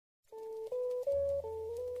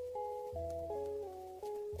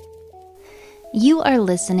You are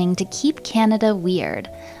listening to Keep Canada Weird,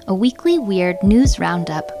 a weekly weird news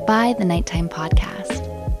roundup by the Nighttime Podcast.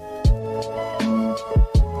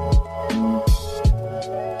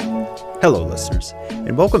 Hello, listeners,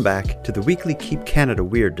 and welcome back to the weekly Keep Canada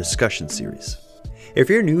Weird discussion series. If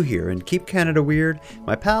you're new here in Keep Canada Weird,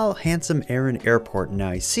 my pal Handsome Aaron Airport and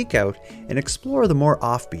I seek out and explore the more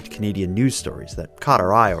offbeat Canadian news stories that caught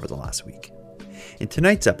our eye over the last week. In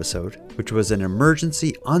tonight's episode, which was an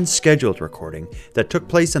emergency, unscheduled recording that took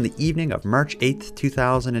place on the evening of March 8th,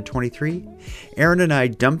 2023, Aaron and I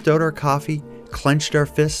dumped out our coffee, clenched our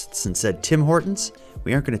fists, and said, "Tim Hortons,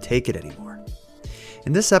 we aren't going to take it anymore."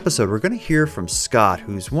 In this episode, we're going to hear from Scott,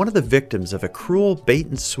 who's one of the victims of a cruel bait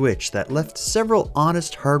and switch that left several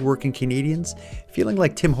honest, hardworking Canadians feeling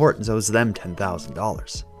like Tim Hortons owes them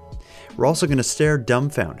 $10,000. We're also going to stare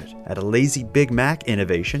dumbfounded at a lazy Big Mac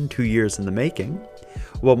innovation 2 years in the making.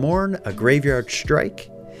 We'll mourn a graveyard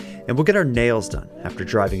strike, and we'll get our nails done after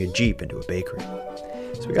driving a Jeep into a bakery.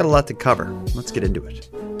 So we got a lot to cover. Let's get into it.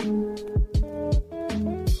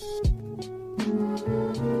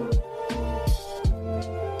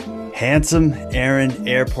 Handsome Aaron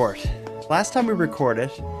Airport. Last time we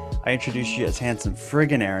recorded, I introduced you as Handsome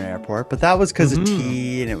Friggin' Aaron Airport, but that was because of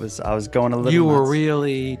tea, and I was going a little You nuts. were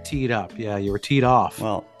really teed up. Yeah, you were teed off.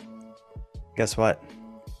 Well, guess what?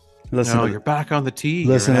 Listen, no, you're back on the tee.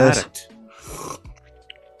 Listen You're to at this.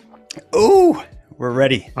 it. Ooh, we're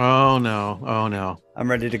ready. Oh no. I'm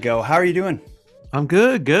ready to go. How are you doing? I'm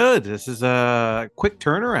good. This is a quick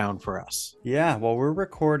turnaround for us. Yeah, well, we're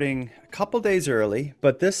recording a couple days early,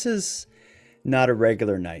 but this is not a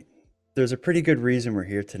regular night. There's a pretty good reason we're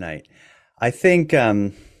here tonight. I think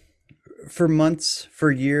for months, for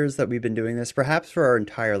years that we've been doing this, perhaps for our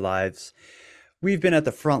entire lives, we've been at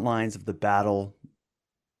the front lines of the battle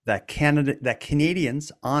that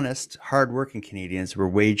Canadians, honest, hardworking Canadians, were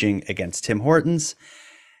waging against Tim Hortons.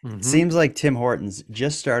 It seems like Tim Hortons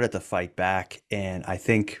just started to fight back, and I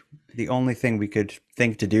think the only thing we could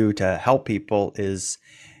think to do to help people is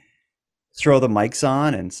throw the mics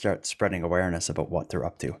on and start spreading awareness about what they're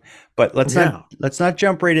up to. But let's not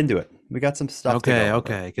jump right into it. We got some stuff to go over.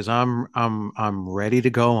 Okay, because I'm ready to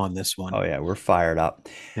go on this one. Oh yeah, we're fired up.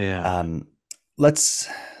 Yeah.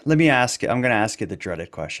 Let me ask you, I'm going to ask you the dreaded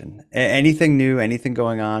question. Anything new, anything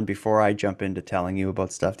going on before I jump into telling you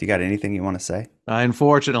about stuff? Do you got anything you want to say? I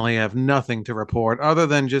unfortunately have nothing to report other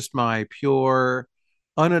than just my pure,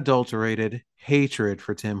 unadulterated hatred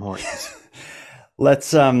for Tim Hortons. Let's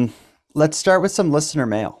start with some listener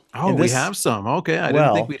mail. Oh, we have some. Okay, I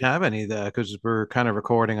didn't think we'd have any there because we're kind of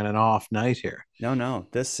recording on an off night here. No,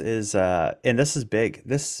 this is and this is big.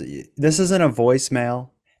 This isn't a voicemail.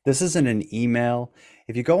 This isn't an email.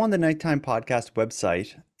 If you go on the Nighttime Podcast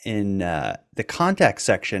website, in the contact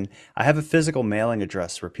section, I have a physical mailing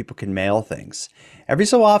address where people can mail things. Every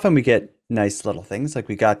so often we get nice little things, like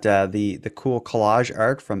we got the cool collage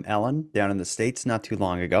art from Ellen down in the States not too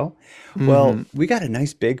long ago. Well, we got a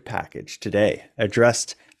nice big package today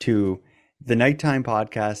addressed to the Nighttime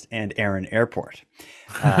Podcast and Aaron Airport.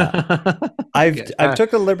 I've took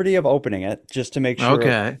the liberty of opening it just to make sure.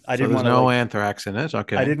 Okay, I didn't want no anthrax in it.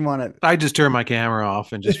 Okay, I didn't want to. I just turn my camera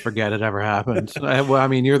off and just forget it ever happened. Well, I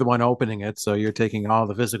mean, you're the one opening it, so you're taking all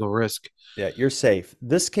the physical risk. Yeah, you're safe.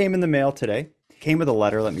 This came in the mail today. Came with a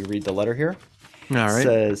letter. Let me read the letter here. All right. It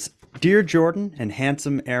says, "Dear Jordan and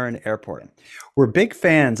Handsome Aaron Airport, we're big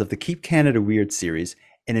fans of the Keep Canada Weird series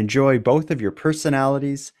and enjoy both of your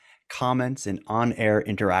personalities, comments, and on-air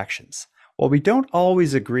interactions. While we don't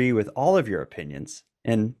always agree with all of your opinions,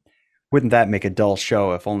 and wouldn't that make a dull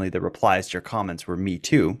show if only the replies to your comments were me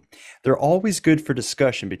too, they're always good for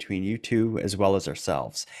discussion between you two as well as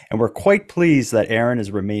ourselves, and we're quite pleased that Aaron is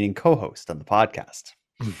remaining co-host on the podcast.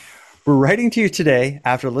 We're writing to you today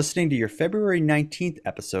after listening to your February 19th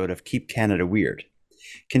episode of Keep Canada Weird.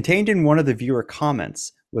 Contained in one of the viewer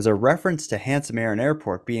comments was a reference to Handsome Aaron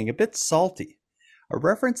Airport being a bit salty, a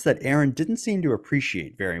reference that Aaron didn't seem to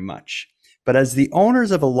appreciate very much. But as the owners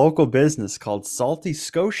of a local business called Salty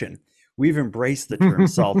Scotian, we've embraced the term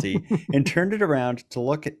salty and turned it around to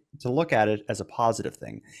look at it as a positive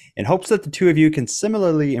thing, in hopes that the two of you can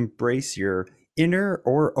similarly embrace your inner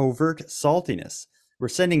or overt saltiness. We're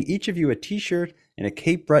sending each of you a t-shirt and a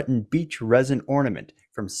Cape Breton beach resin ornament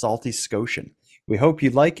from Salty Scotian. We hope you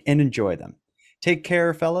like and enjoy them. Take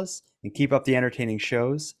care, fellas, and keep up the entertaining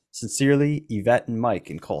shows. Sincerely, Yvette and Mike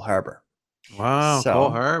in Cole Harbour." Wow, so, Cole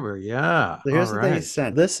Harbour, yeah. So here's what they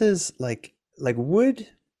sent. This is like wood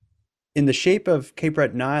in the shape of Cape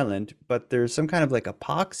Breton Island, but there's some kind of like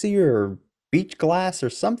epoxy or beach glass or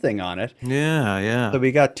something on it. Yeah. So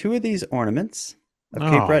we got two of these ornaments. of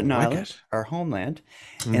Cape Oh, Breton wicked. Island, our homeland,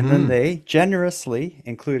 and then Mm-hmm. they generously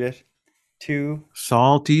included 2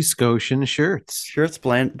 Salty Scotian shirts. shirts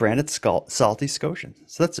branded Salty Scotian.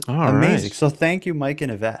 So that's All amazing. right. So thank you, Mike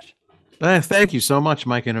and Yvette. Thank you so much,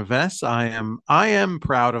 Mike and Yvette. I am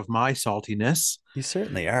proud of my saltiness. You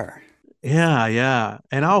certainly are. Yeah, yeah.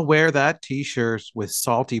 And I'll wear that t-shirt with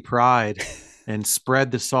salty pride and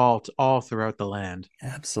spread the salt all throughout the land.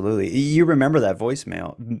 Absolutely. You remember that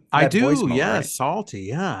voicemail, I that do, voicemail, yeah, right? salty.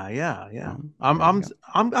 Yeah, yeah, yeah. Well, I'm there you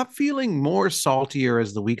I'm go. I'm feeling more saltier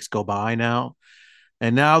as the weeks go by now.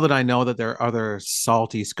 And now that I know that there are other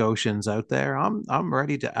salty Scotians out there, I'm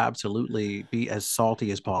ready to absolutely be as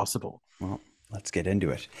salty as possible. Well, let's get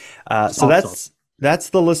into it. So Salt, salt. that's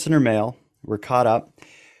the listener mail. We're caught up.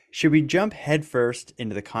 Should we jump headfirst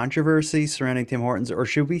into the controversy surrounding Tim Hortons, or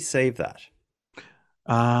should we save that?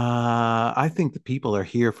 I think the people are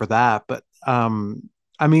here for that, but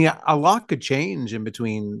I mean, a lot could change in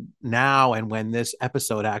between now and when this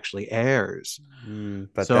episode actually airs.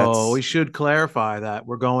 But So we that's should clarify that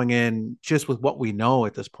we're going in just with what we know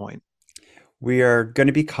at this point. we are going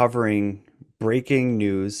to be covering breaking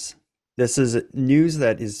news. This is news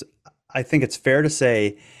that is, I think it's fair to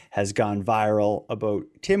say, has gone viral about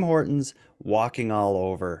Tim Hortons walking all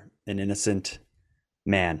over an innocent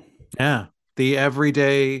man. Yeah, the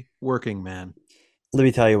everyday working man. Let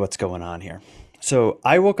me tell you what's going on here. So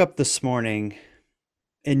I woke up this morning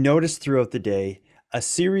and noticed throughout the day a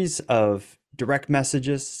series of direct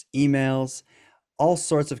messages, emails, all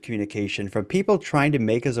sorts of communication from people trying to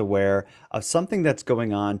make us aware of something that's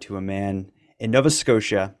going on to a man in Nova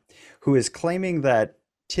Scotia who is claiming that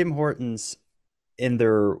Tim Hortons, in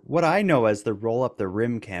their what I know as the Roll Up the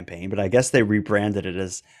Rim campaign, but I guess they rebranded it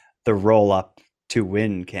as the Roll Up to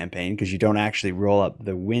Win campaign because you don't actually roll up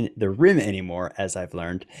the rim anymore, as I've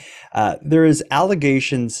learned. There is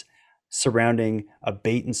allegations surrounding a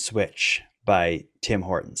bait and switch by Tim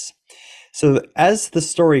Hortons. So as the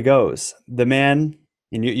story goes, the man,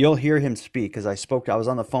 and you'll hear him speak because I was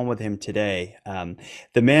on the phone with him today.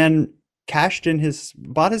 The man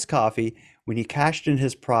bought his coffee. When he cashed in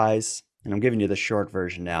his prize, and I'm giving you the short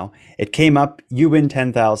version now, it came up, you win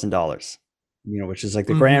 $10,000, which is like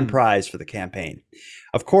the grand Hmm. prize for the campaign.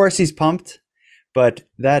 Of course, he's pumped, but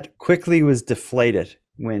that quickly was deflated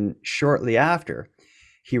when shortly after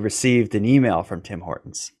he received an email from Tim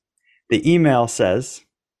Hortons. The email says,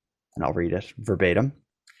 and I'll read it verbatim.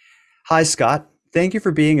 Hi, Scott. Thank you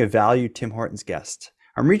for being a valued Tim Hortons guest.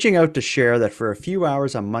 I'm reaching out to share that for a few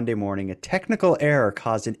hours on Monday morning, a technical error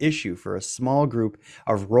caused an issue for a small group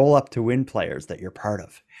of Roll Up to Win players that you're part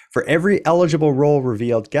of. For every eligible roll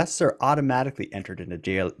revealed, guests are automatically entered in a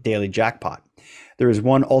daily jackpot. There is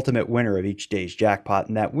one ultimate winner of each day's jackpot,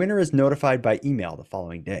 and that winner is notified by email the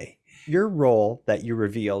following day. Your roll that you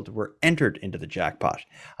revealed were entered into the jackpot.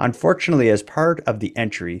 Unfortunately, as part of the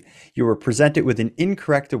entry, you were presented with an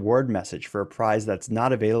incorrect award message for a prize that's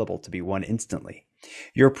not available to be won instantly.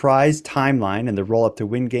 Your prize timeline in the Roll Up to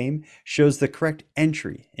Win game shows the correct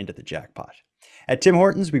entry into the jackpot. At Tim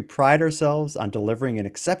Hortons, we pride ourselves on delivering an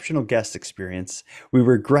exceptional guest experience. We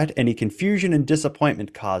regret any confusion and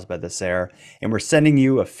disappointment caused by this error, and we're sending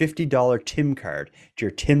you a $50 Tim card to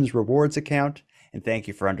your Tim's Rewards account, and thank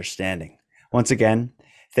you for understanding. Once again,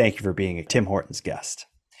 thank you for being a Tim Hortons guest.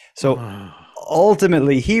 So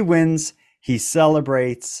ultimately, he wins, he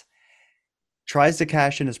celebrates, tries to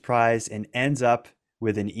cash in his prize, and ends up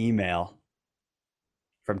with an email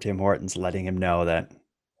from Tim Hortons letting him know that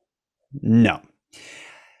no.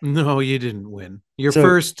 No, you didn't win.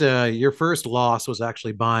 So Your first loss was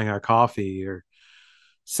actually buying our coffee. Your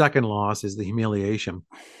second loss is the humiliation.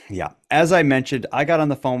 yeah, as I mentioned, I got on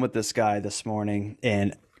the phone with this guy this morning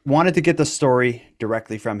and wanted to get the story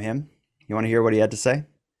directly from him. You want to hear what he had to say?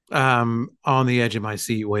 On the edge of my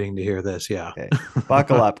seat, waiting to hear this. Yeah, Okay,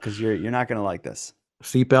 buckle up because you're not going to like this.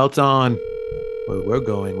 seatbelts on. Where we're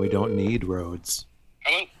going, we don't need roads.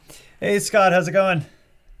 Hello? Hey Scott, how's it going?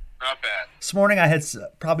 Not bad. This morning I had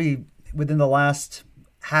probably within the last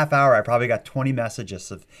half hour, I probably got 20 messages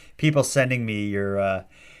of people sending me your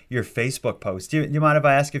Facebook post. Do you mind if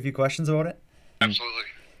I ask you a few questions about it? Absolutely.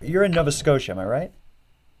 You're in Nova Scotia, am I right?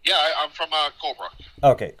 Yeah, I'm from Colebrook.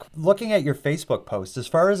 Okay. Looking at your Facebook post, as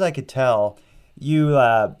far as I could tell, you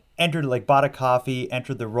bought a coffee,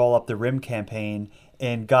 entered the Roll Up the Rim campaign,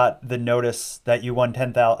 and got the notice that you won a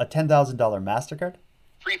 $10,000 MasterCard?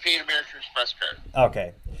 Prepaid American Express card.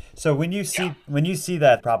 Okay. So when you see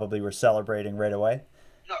that, probably we're celebrating right away.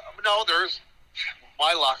 No,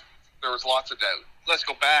 my luck, there was lots of doubt. Let's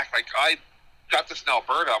go back. Like, I got this in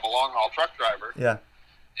Alberta. I'm a long-haul truck driver. Yeah.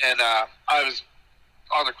 And I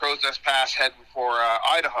on the Crow's Nest Pass heading for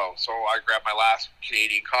Idaho. So I grabbed my last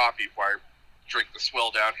Canadian coffee before I drink the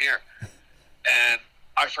swill down here. And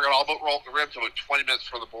I forgot all about rolling the rim until about 20 minutes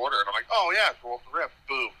before the border. And I'm like, oh, yeah, roll the rim.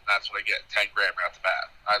 Boom. That's what I get, 10 grand right off the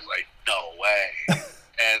bat. I was like, no way.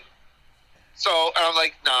 and I'm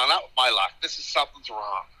like, no, not with my luck. Something's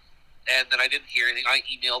wrong. And then I didn't hear anything. I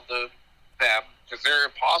emailed them because they're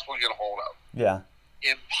impossible to get a hold of. Yeah.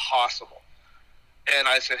 Impossible. And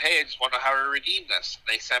I said, hey, I just want to know how to redeem this. And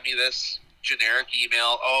they sent me this generic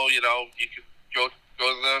email. Oh, you can go to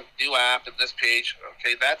the new app and this page.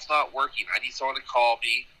 Okay, that's not working. I need someone to call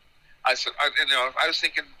me. I said, I was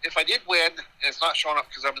thinking, if I did win and it's not showing up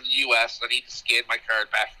because I'm in the U.S., I need to scan my card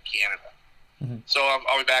back in Canada. Mm-hmm. So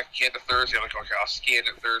I'll be back in Canada Thursday. I'm like, okay, I'll scan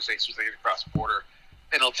it Thursday as soon as I get across the border,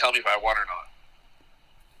 and it'll tell me if I won or not.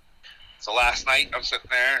 So last night, I'm sitting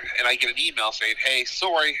there, and I get an email saying, hey,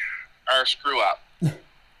 sorry, our screw up.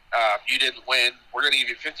 You didn't win. We're going to give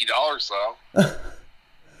you $50, though.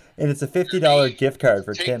 And it's a $50 gift card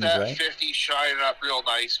for Tim's, right? Take that $50, shine it up real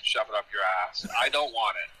nice, and shove it up your ass. I don't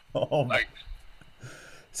want it. Oh, like,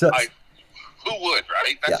 so who would,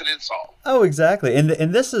 right? That's an insult. Oh, exactly. And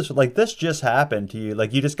this is like, this just happened to you.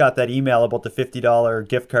 Like, you just got that email about the $50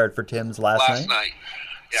 gift card for Tim's last night.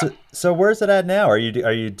 Yeah. So where's it at now? Are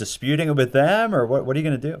you disputing it with them, or what are you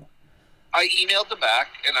going to do? I emailed them back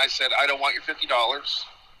and I said, I don't want your $50.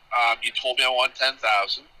 You told me I won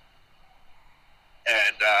 $10,000.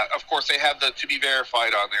 And of course, they have the to be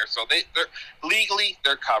verified on there, so they're legally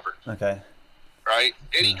covered. Okay. Right?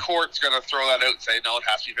 Any court's going to throw that out and say no, it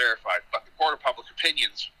has to be verified. But the court of public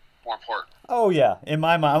opinion's more important. Oh yeah, in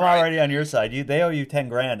my mind, I'm already on your side. They owe you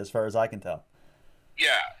 $10,000 as far as I can tell.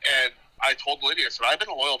 Yeah, and I told Lydia, I said I've been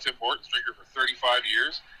a loyal Tim Hortons drinker for 35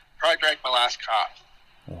 years. Probably drank my last cup.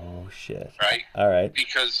 Oh shit. Right? All right.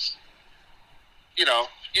 Because you don't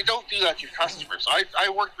do that to your customers. I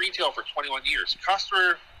worked retail for 21 years.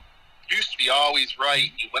 Customer used to be always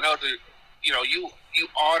right. You went out to, you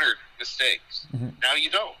honored mistakes. Mm-hmm. Now you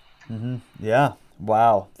don't. Mm-hmm. Yeah.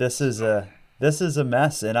 Wow. This is a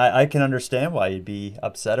mess, and I can understand why you'd be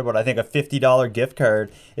upset about it. I think a $50 gift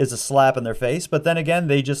card is a slap in their face, but then again,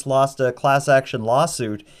 they just lost a class action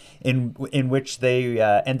lawsuit in which they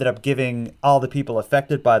ended up giving all the people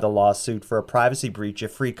affected by the lawsuit for a privacy breach a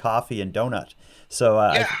free coffee and donut. So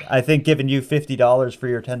I think giving you $50 for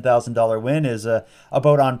your $10,000 win is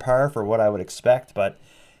about on par for what I would expect. But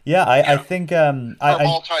I think for a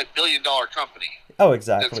multi-billion-dollar company. Oh,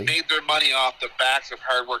 exactly. That's made their money off the backs of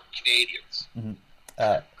hard-working Canadians. Mm-hmm.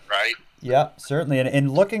 Right? Yeah, certainly.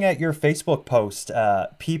 And looking at your Facebook post,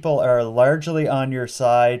 people are largely on your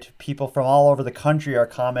side. People from all over the country are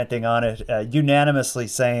commenting on it, unanimously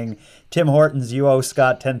saying, Tim Hortons, you owe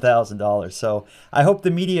Scott $10,000. So I hope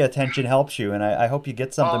the media attention helps you, and I hope you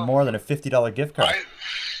get something more than a $50 gift card.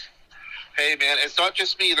 Hey, man, it's not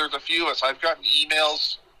just me. There's a few of us. I've gotten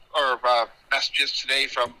emails or messages today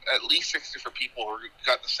from at least 6 different people who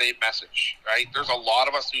got the same message, right? There's a lot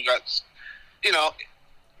of us who got,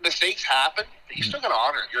 mistakes happen, but you still got to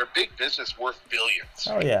honor it. You're a big business worth billions.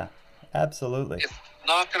 Oh, yeah, absolutely. It's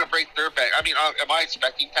not going to break their bank. I mean, am I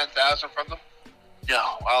expecting $10,000 from them?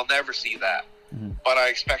 No, I'll never see that. Mm-hmm. But I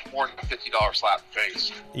expect more than a $50 slap in the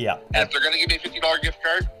face. Yeah. And if they're going to give me a $50 gift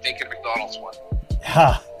card, make it a McDonald's one.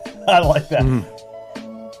 Ha! I like that. Mm-hmm.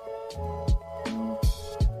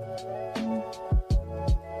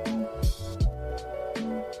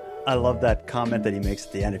 I love that comment that he makes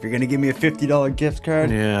at the end. If you're going to give me a $50 gift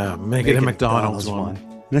card, make it a McDonald's one.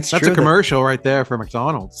 That's a commercial right there for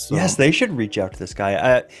McDonald's. So. Yes, they should reach out to this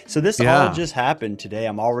guy. So this all just happened today.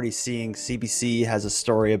 I'm already seeing CBC has a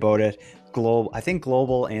story about it. I think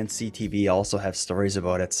Global and CTV also have stories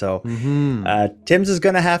about it. So Tim's is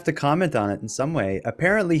going to have to comment on it in some way.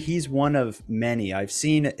 Apparently, he's one of many. I've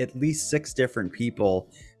seen at least 6 different people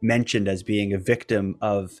mentioned as being a victim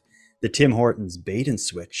of the Tim Hortons bait and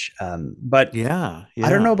switch. But I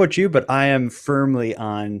don't know about you, but I am firmly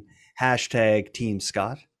on hashtag Team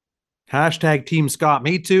Scott. Hashtag Team Scott.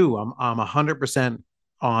 Me too. I'm 100%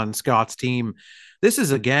 on Scott's team. This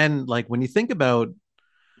is, again, like when you think about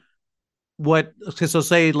right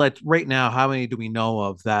now, how many do we know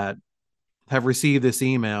of that have received this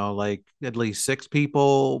email? Like at least 6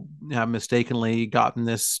 people have mistakenly gotten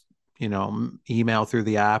this, email through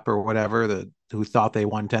the app or whatever who thought they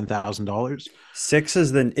won $10,000. 6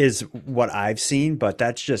 is what I've seen, but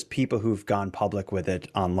that's just people who've gone public with it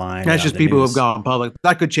online. That's just people who've gone public.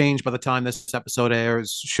 That could change by the time this episode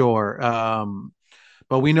airs, sure.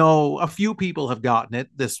 But we know a few people have gotten it,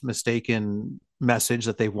 this mistaken message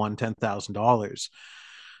that they won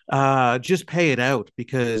 $10,000. Just pay it out,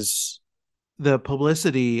 because the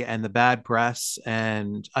publicity and the bad press,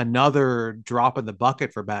 and another drop in the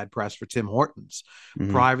bucket for bad press for Tim Hortons.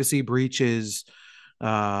 Mhm. Privacy breaches,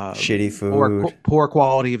 Shitty food. poor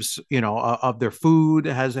quality of of their food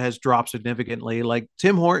has dropped significantly. Like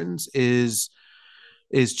Tim Hortons is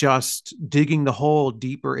just digging the hole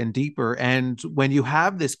deeper and deeper. And when you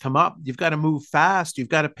have this come up, you've got to move fast. You've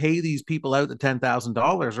got to pay these people out the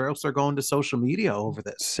 $10,000, or else they're going to social media over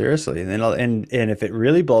this. Seriously. And if it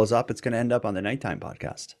really blows up, it's going to end up on the nighttime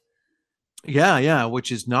podcast. Yeah,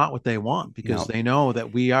 which is not what they want, because No. they know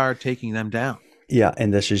that we are taking them down. Yeah,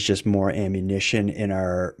 and this is just more ammunition in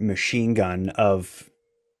our machine gun of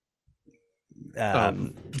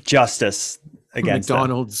justice against them.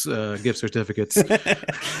 McDonald's gift certificates.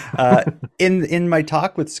 In my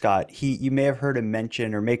talk with Scott, you may have heard him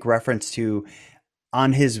mention or make reference to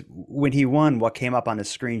on his when he won, what came up on his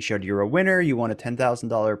screen showed you're a winner, you won a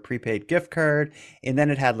 $10,000 prepaid gift card, and then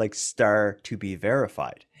it had like star to be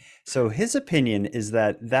verified. So his opinion is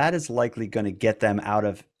that that is likely going to get them out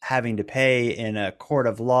of having to pay in a court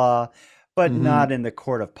of law, but not in the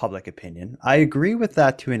court of public opinion. I agree with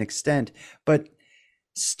that to an extent, but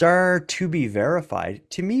star to be verified,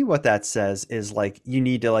 to me what that says is like you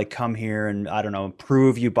need to like come here and I don't know,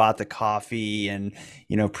 prove you bought the coffee and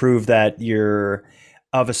prove that you're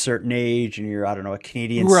of a certain age and you're I don't know, a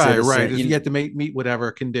Canadian citizen. Right. You get to meet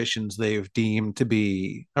whatever conditions they've deemed to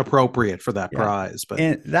be appropriate for that prize. But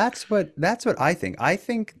and that's what I think. I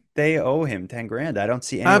think they owe him 10 grand. I don't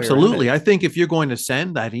see any way around absolutely. it. I think if you're going to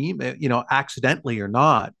send that email, accidentally or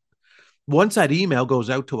not, once that email goes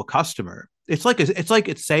out to a customer, it's like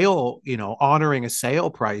it's sale, honoring a sale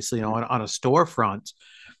price, on a storefront.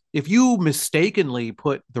 If you mistakenly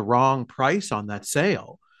put the wrong price on that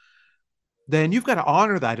sale, then you've got to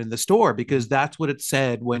honor that in the store, because that's what it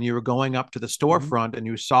said when you were going up to the storefront and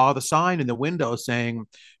you saw the sign in the window saying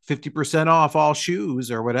 50% off all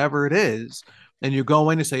shoes or whatever it is. And you go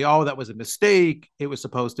in and say, oh, that was a mistake. It was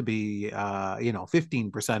supposed to be,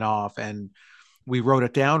 15% off. And we wrote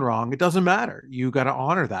it down wrong. It doesn't matter. You got to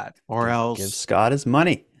honor that, or else give Scott his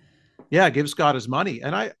money. Yeah, give Scott his money.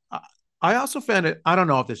 And I also found it. I don't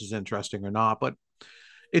know if this is interesting or not, but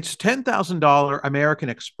it's $10,000 American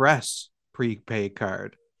Express prepaid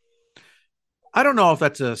card. I don't know if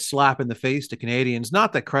that's a slap in the face to Canadians.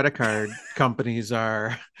 Not that credit card companies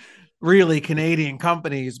are really Canadian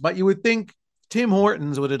companies, but you would think Tim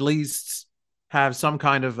Hortons would at least have some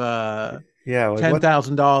kind of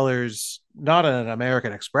 $10,000, not an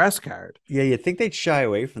American Express card. Yeah, you'd think they'd shy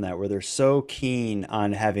away from that, where they're so keen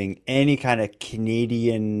on having any kind of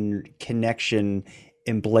Canadian connection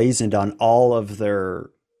emblazoned on all of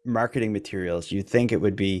their marketing materials. You'd think it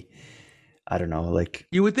would be, I don't know, like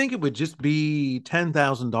you would think it would just be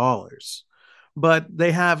 $10,000, but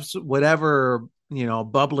they have whatever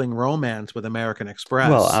bubbling romance with American Express.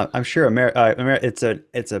 Well, I'm sure it's a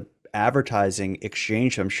advertising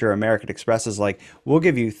exchange. I'm sure American Express is like, we'll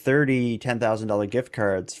give you 30 $10,000 gift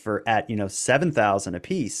cards for at $7,000 a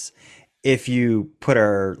piece if you put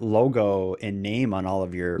our logo and name on all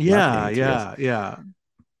of your marketing materials. Yeah.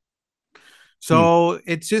 So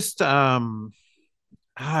it's just Tim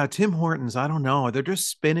Hortons, I don't know, they're just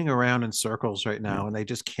spinning around in circles right now, and they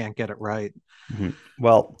just can't get it right.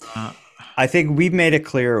 Well, I think we've made it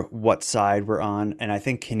clear what side we're on, and I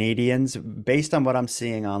think Canadians, based on what I'm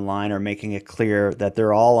seeing online, are making it clear that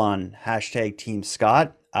they're all on #Team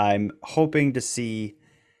Scott. I'm hoping to see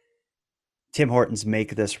Tim Hortons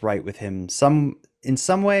make this right with him in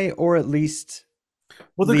some way, or at least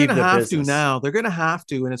well, they're going to have business. to now. They're going to have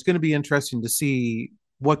to, and it's going to be interesting to see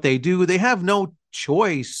what they do. They have no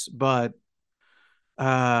choice but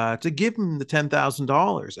to give him the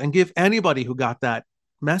 $10,000 and give anybody who got that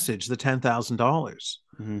message the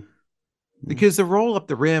 $10,000, because the roll up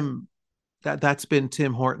the rim, that's been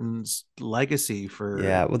Tim Hortons' legacy for.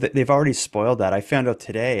 Yeah, well, they've already spoiled that. I found out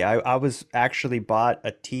today. I was actually bought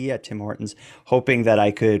a tea at Tim Hortons, hoping that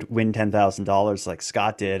I could win $10,000 like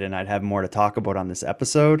Scott did, and I'd have more to talk about on this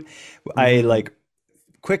episode. I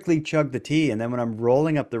quickly chugged the tea, and then when I'm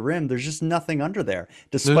rolling up the rim, there's just nothing under there.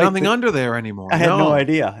 There's nothing under there anymore. I had no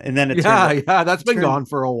idea, and then that's been gone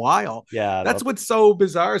for a while. Yeah, that's what's so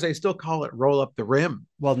bizarre is they still call it roll up the rim.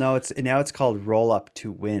 Well, no, it's called roll up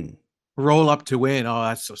to win. Roll up to win. Oh,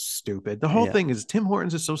 that's so stupid. The whole thing is Tim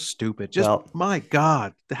Hortons is so stupid. My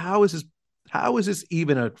God, how is this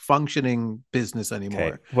even a functioning business anymore?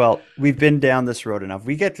 Okay. Well, we've been down this road enough.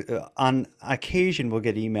 We get on occasion we'll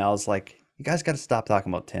get emails like, you guys got to stop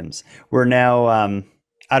talking about Tim's. We're now I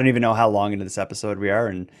don't even know how long into this episode we are,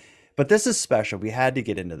 and But this is special. We had to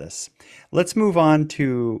get into this. Let's move on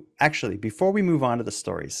to, actually, before we move on to the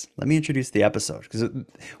stories, let me introduce the episode. Because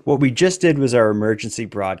what we just did was our emergency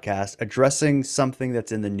broadcast addressing something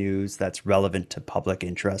that's in the news that's relevant to public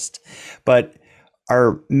interest. But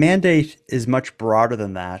our mandate is much broader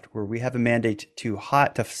than that, where we have a mandate to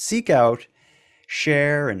seek out,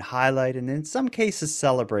 share, and highlight, and in some cases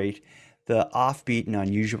celebrate the offbeat and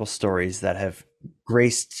unusual stories that have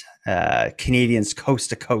graced Canadians coast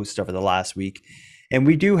to coast over the last week. And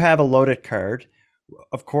we do have a loaded card.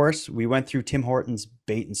 Of course, we went through Tim Hortons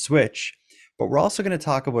Bait and Switch, but we're also going to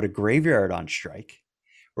talk about a graveyard on strike.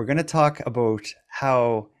 We're going to talk about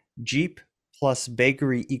how Jeep plus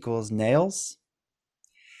bakery equals nails.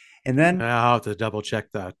 And then I'll have to double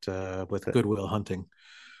check that with Goodwill Hunting.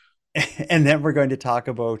 And then we're going to talk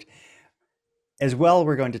about, as well,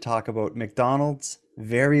 we're going to talk about McDonald's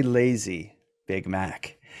very lazy Big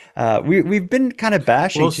Mac. We've been kind of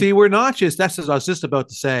bashing. Well, see, we're not just, that's what I was just about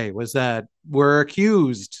to say, was that we're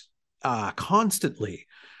accused constantly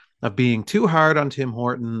of being too hard on Tim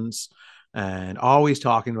Hortons and always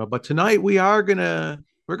talking about, but tonight we're going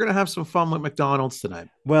to have some fun with McDonald's tonight.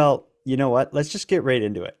 Well, you know what? Let's just get right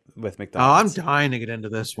into it with McDonald's. I'm dying to get into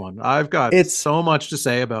this one. I've got so much to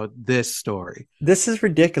say about this story. This is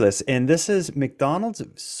ridiculous. And this is McDonald's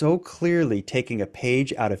so clearly taking a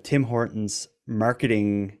page out of Tim Hortons'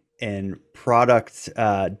 marketing and product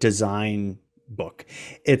design book.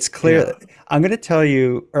 It's clear. Yeah. I'm going to tell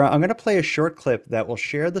you, or I'm going to play a short clip that will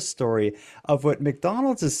share the story of what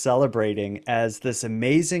McDonald's is celebrating as this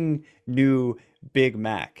amazing new Big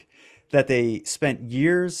Mac that they spent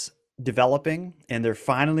years developing, and they're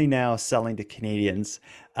finally now selling to Canadians.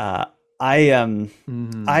 I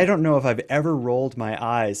don't know if I've ever rolled my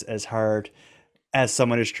eyes as hard as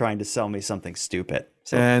someone is trying to sell me something stupid.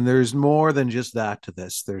 So, and there's more than just that to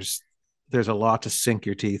this. There's a lot to sink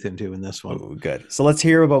your teeth into in this one. Oh, good. So let's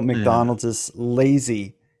hear about McDonald's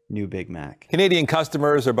lazy new Big Mac. Canadian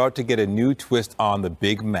customers are about to get a new twist on the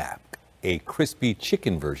Big Mac, a crispy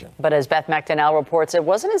chicken version. But as Beth McDonnell reports, it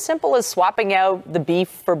wasn't as simple as swapping out the beef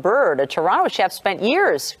for bird. A Toronto chef spent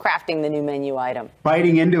years crafting the new menu item.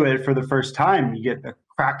 Biting into it for the first time, you get the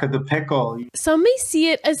crack of the pickle. Some may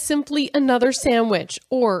see it as simply another sandwich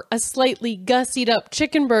or a slightly gussied up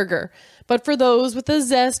chicken burger. But for those with a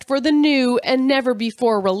zest for the new and never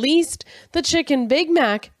before released, the Chicken Big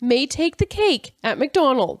Mac may take the cake at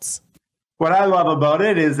McDonald's. What I love about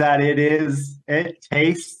it is that it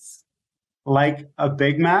tastes like a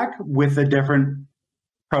Big Mac with a different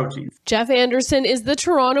protein. Jeff Anderson is the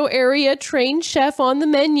Toronto area trained chef on the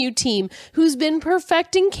menu team who's been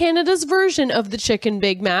perfecting Canada's version of the Chicken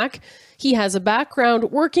Big Mac. He has a background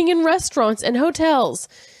working in restaurants and hotels.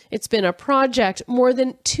 It's been a project more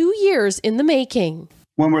than 2 years in the making.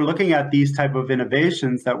 When we're looking at these type of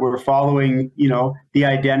innovations, that we're following, the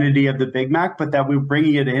identity of the Big Mac, but that we're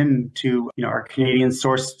bringing it into, our Canadian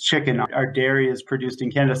sourced chicken. Our dairy is produced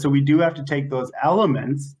in Canada. So we do have to take those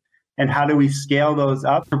elements and how do we scale those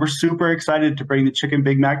up? We're super excited to bring the Chicken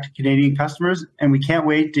Big Mac to Canadian customers, and we can't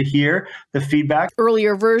wait to hear the feedback.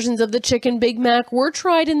 Earlier versions of the Chicken Big Mac were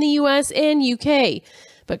tried in the US and UK.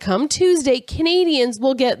 But come Tuesday, Canadians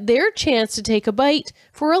will get their chance to take a bite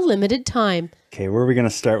for a limited time. Okay, where are we going to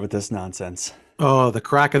start with this nonsense? Oh, the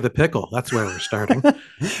crack of the pickle. That's where we're starting.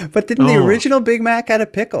 But didn't the original Big Mac had a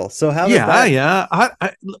pickle? So how? Yeah.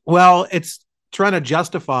 Well, it's trying to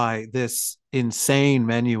justify this insane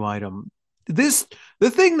menu item. The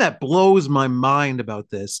thing that blows my mind about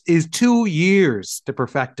this is 2 years to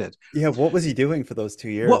perfect it. Yeah, what was he doing for those 2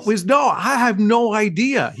 years? I have no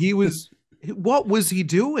idea. What was he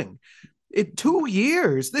doing? 2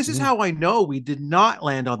 years. This is how I know we did not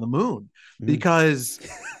land on the moon, because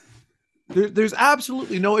there's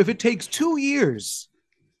absolutely no, if it takes 2 years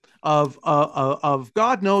of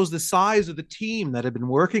God knows the size of the team that have been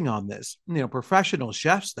working on this, professional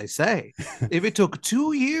chefs, they say, if it took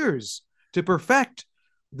 2 years to perfect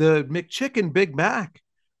the McChicken Big Mac,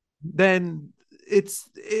 then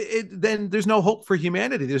then there's no hope for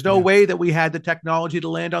humanity. There's no way that we had the technology to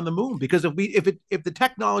land on the moon, because if the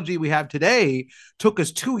technology we have today took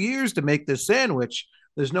us 2 years to make this sandwich,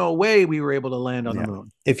 there's no way we were able to land on the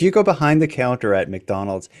moon. If you go behind the counter at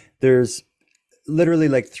McDonald's, there's literally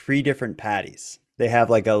like 3 different patties. They have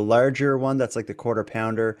like a larger one that's like the quarter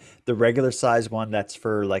pounder, the regular size one that's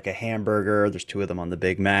for like a hamburger. There's 2 of them on the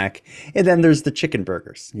Big Mac. And then there's the chicken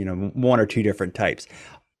burgers, 1 or 2 different types.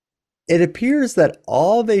 It appears that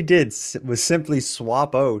all they did was simply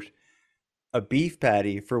swap out a beef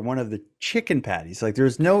patty for one of the chicken patties. Like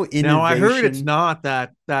there's no innovation. Now I heard it's not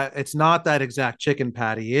that exact chicken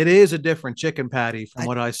patty. It is a different chicken patty from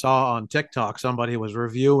what I saw on TikTok. Somebody was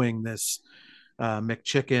reviewing this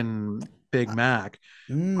McChicken Big Mac.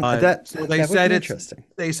 They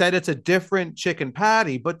said it's a different chicken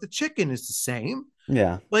patty, but the chicken is the same.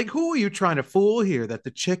 Yeah. Like, who are you trying to fool here that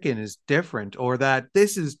the chicken is different, or that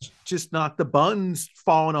this is just not the buns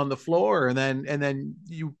falling on the floor and then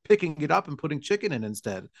you picking it up and putting chicken in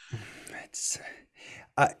instead?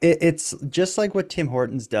 It's just like what Tim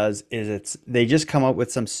Hortons does. They just come up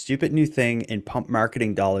with some stupid new thing and pump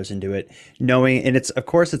marketing dollars into it, knowing, and it's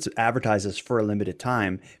advertised as for a limited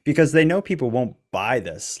time because they know people won't buy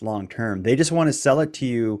this long term. They just want to sell it to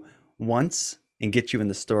you once and get you in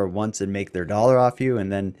the store once and make their dollar off you,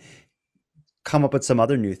 and then come up with some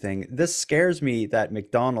other new thing. This scares me that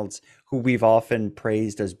McDonald's, who we've often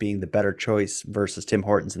praised as being the better choice versus Tim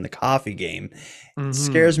Hortons in the coffee game, it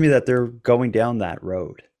scares me that they're going down that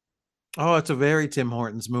road. Oh, it's a very Tim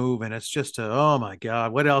Hortons move, and it's just oh my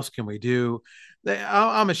God, what else can we do?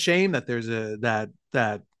 I'm ashamed that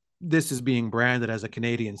that this is being branded as a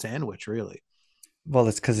Canadian sandwich, really. Well,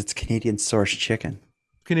 it's because it's Canadian sourced chicken.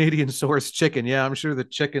 Canadian sourced chicken. Yeah, I'm sure the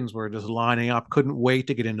chickens were just lining up, couldn't wait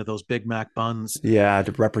to get into those Big Mac buns. Yeah,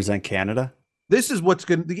 to represent Canada. This is what's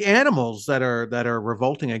good. The animals that are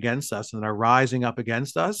revolting against us and are rising up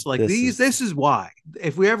against us, like this is why.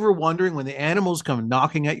 If we're ever wondering, when the animals come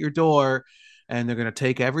knocking at your door and they're going to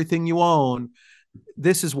take everything you own,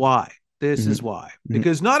 this is why. This is why.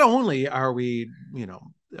 Because not only are we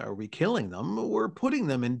killing them, we're putting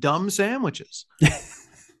them in dumb sandwiches.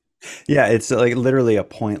 Yeah, it's like literally a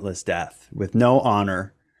pointless death with no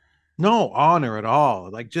honor. No honor at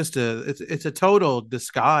all. Like just it's a total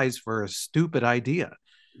disguise for a stupid idea.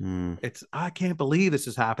 I can't believe this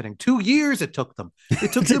is happening. 2 years it took them.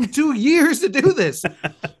 It took them 2 years to do this.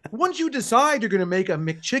 Once you decide you're going to make a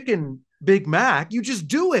McChicken Big Mac, you just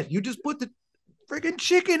do it. You just put the friggin'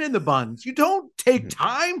 chicken in the buns. You don't take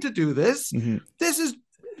time to do this. This is,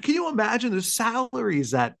 can you imagine the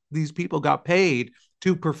salaries that these people got paid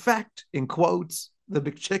to perfect, in quotes, the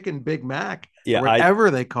McChicken Big Mac, or whatever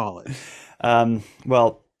they call it?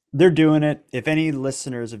 Well, they're doing it. If any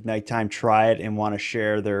listeners of Nighttime try it and want to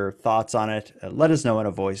share their thoughts on it, let us know in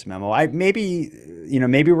a voice memo. Maybe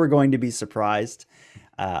we're going to be surprised.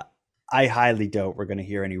 I highly doubt we're going to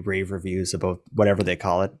hear any rave reviews about whatever they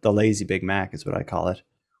call it. The lazy Big Mac is what I call it.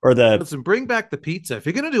 Or listen, bring back the pizza. If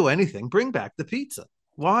you're going to do anything, bring back the pizza.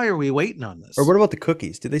 Why are we waiting on this? Or what about the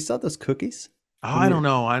cookies? Do they sell those cookies? Oh, I don't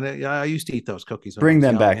know. I used to eat those cookies. Bring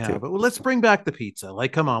them back too. But let's bring back the pizza.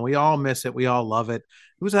 Like, come on. We all miss it. We all love it.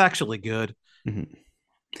 It was actually good. Well,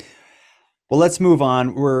 let's move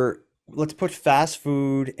on. Let's put fast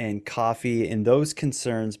food and coffee and those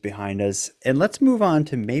concerns behind us. And let's move on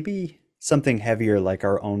to maybe something heavier like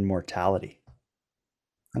our own mortality.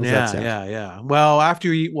 Yeah. Well,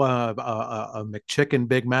 after you eat a McChicken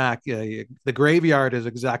Big Mac, the graveyard is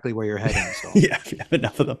exactly where you're heading. So. Yeah, we have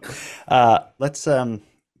enough of them. Let's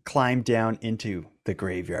climb down into the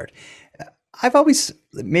graveyard. I've always,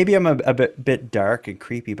 maybe I'm a bit dark and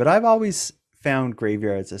creepy, but I've always found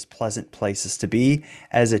graveyards as pleasant places to be.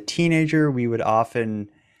 As a teenager, we would often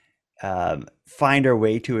find our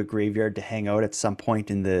way to a graveyard to hang out at some point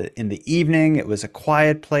in the evening. It was a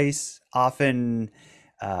quiet place, often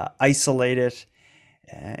isolated,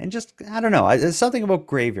 and just, I don't know. There's something about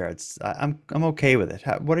graveyards. I'm okay with it.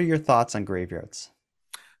 What are your thoughts on graveyards?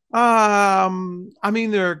 I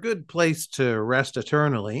mean, they're a good place to rest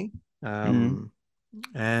eternally, and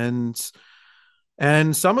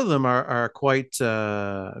some of them are quite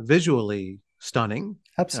visually stunning.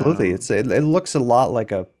 Absolutely, it looks a lot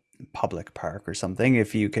like a public park or something,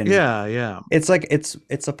 if you can. It's like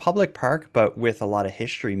it's a public park, but with a lot of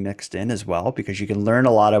history mixed in as well, because you can learn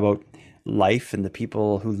a lot about life and the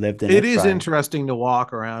people who lived in it. It is interesting to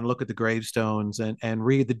walk around, look at the gravestones, and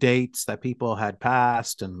read the dates that people had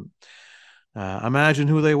passed, and imagine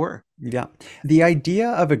who they were. Yeah. The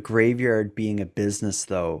idea of a graveyard being a business,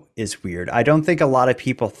 though, is weird. I don't think a lot of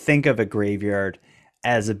people think of a graveyard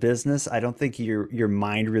as a business. I don't think your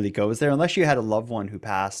mind really goes there unless you had a loved one who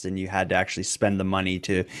passed and you had to actually spend the money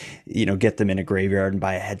to, get them in a graveyard and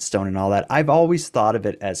buy a headstone and all that. I've always thought of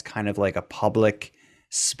it as kind of like a public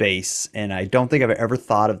space, and I don't think I've ever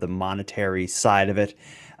thought of the monetary side of it.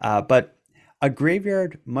 But a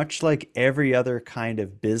graveyard, much like every other kind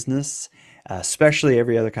of business, especially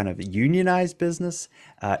every other kind of unionized business,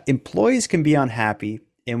 employees can be unhappy.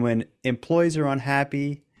 And when employees are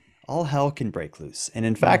unhappy, all hell can break loose. And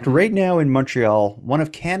in fact, right now in Montreal, one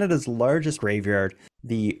of Canada's largest graveyard,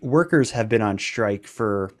 The workers have been on strike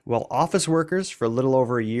for, well, office workers for a little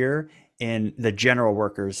over a year and the general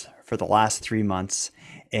workers for the last 3 months.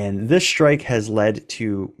 And this strike has led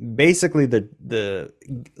to basically the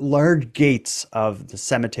large gates of the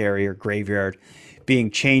cemetery or graveyard being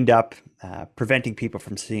chained up, preventing people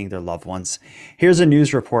from seeing their loved ones. Here's a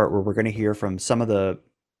news report where we're going to hear from some of the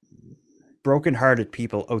brokenhearted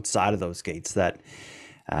people outside of those gates that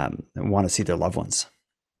want to see their loved ones.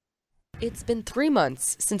 It's been 3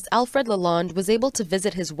 months since Alfred Lalonde was able to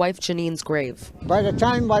visit his wife Janine's grave. By the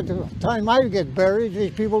time I get buried,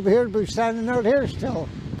 these people here will be standing out here still.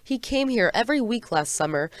 He came here every week last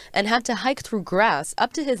summer and had to hike through grass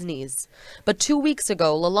up to his knees. But 2 weeks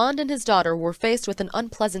ago, Lalonde and his daughter were faced with an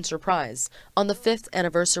unpleasant surprise on the 5th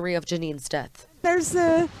anniversary of Janine's death. There's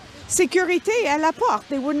a sécurité à la porte.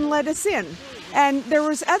 They wouldn't let us in. And there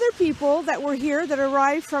was other people that were here that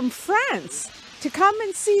arrived from France to come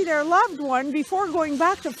and see their loved one before going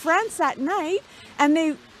back to France that night, and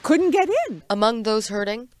they couldn't get in. Among those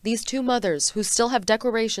hurting, these two mothers who still have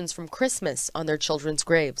decorations from Christmas on their children's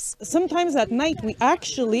graves. Sometimes at night we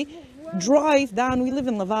actually drive down, we live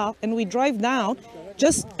in Laval, and we drive down,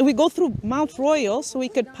 we go through Mount Royal so we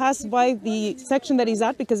could pass by the section that he's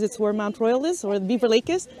at because it's where Mount Royal is or Beaver Lake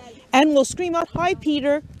is, and we'll scream out, "Hi,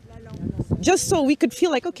 Peter," just so we could feel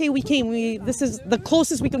like, okay, we came, this is the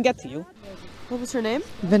closest we can get to you. What was her name?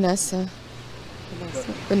 Vanessa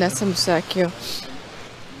Musacchio.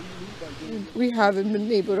 We haven't been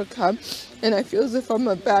able to come, and I feel as if I'm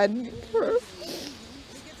abandoning her.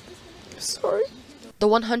 Sorry. The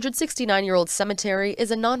 169-year-old cemetery is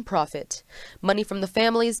a non-profit. Money from the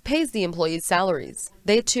families pays the employees' salaries.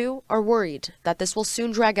 They, too, are worried that this will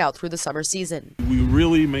soon drag out through the summer season. We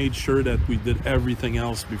really made sure that we did everything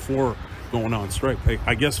else before going on strike.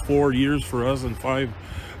 I guess 4 years for us and 5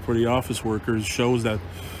 for the office workers shows that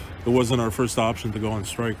it wasn't our first option to go on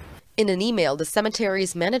strike. In an email, the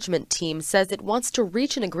cemetery's management team says it wants to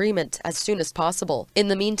reach an agreement as soon as possible. In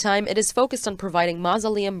the meantime, it is focused on providing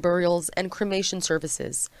mausoleum burials and cremation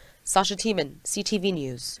services. Sasha Tiemann, CTV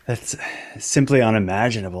News. That's simply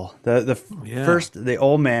unimaginable. The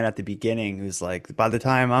old man at the beginning who's like, by the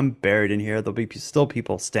time I'm buried in here, there'll be still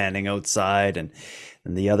people standing outside, and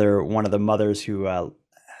the other one of the mothers who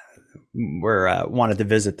wanted to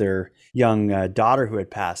visit their young daughter who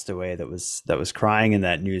had passed away that was crying in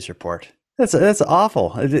that news report. That's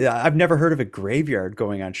awful. I've never heard of a graveyard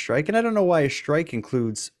going on strike, and I don't know why a strike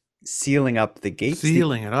includes sealing up the gates.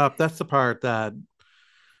 Sealing it up. That's the part that,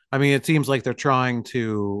 I mean, it seems like they're trying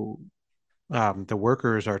to, the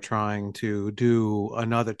workers are trying to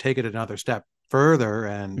take it another step further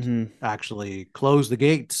and actually close the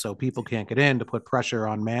gates so people can't get in, to put pressure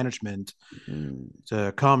on management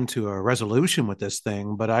to come to a resolution with this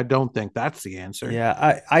thing. But I don't think that's the answer.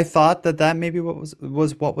 Yeah, I thought that maybe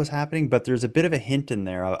what was happening, but there's a bit of a hint in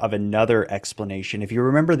there of another explanation. If you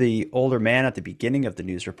remember the older man at the beginning of the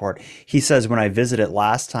news report, he says, when I visited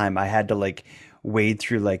last time, I had to wade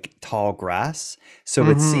through tall grass. So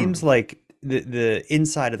it seems like the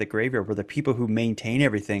inside of the graveyard, where the people who maintain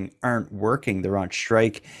everything aren't working, they're on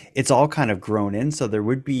strike, it's all kind of grown in. So there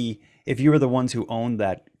would be, if you were the ones who owned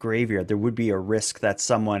that graveyard, there would be a risk that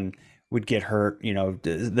someone would get hurt,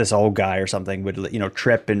 this old guy or something would,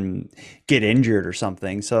 trip and get injured or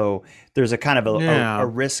something. So there's a kind of a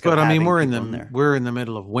risk. But of I mean, we're in the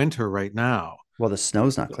middle of winter right now. Well, the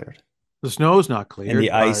snow's not cleared. The snow's not cleared. And the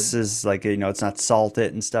ice is it's not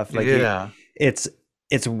salted and stuff. I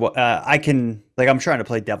can, I'm trying to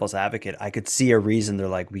play devil's advocate. I could see a reason they're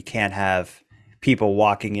like, we can't have people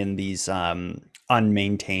walking in these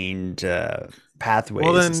unmaintained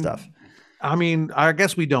pathways and stuff. I mean, I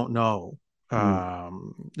guess we don't know if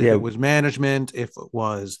it was management, if it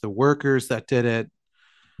was the workers that did it.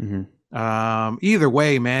 Either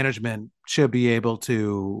way, management should be able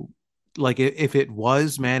to, if it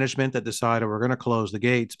was management that decided we're going to close the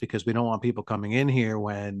gates because we don't want people coming in here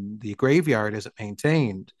when the graveyard isn't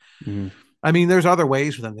maintained. I mean, there's other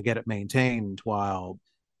ways for them to get it maintained while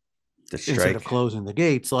instead of closing the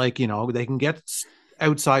gates. They can get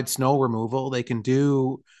outside snow removal. They can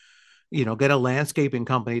do, get a landscaping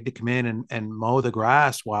company to come in and mow the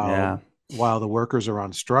grass while the workers are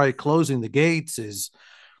on strike. Closing the gates is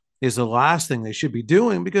the last thing they should be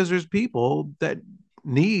doing, because there's people that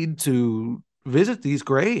need to visit these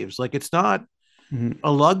graves. It's not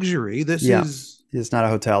a luxury. It's not a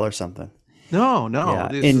hotel or something. No.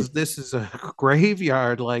 This is a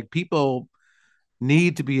graveyard. People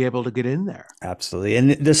need to be able to get in there. Absolutely. And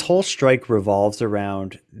this whole strike revolves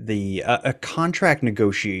around a contract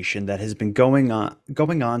negotiation that has been going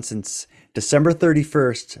on since December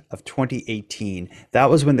 31st of 2018. That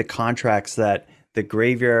was when the contracts that the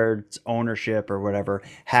graveyard's ownership or whatever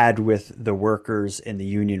had with the workers and the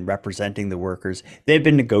union representing the workers. They've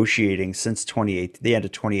been negotiating since the end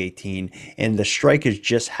of 2018, and the strike is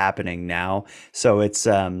just happening now. So it's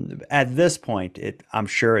at this point, I'm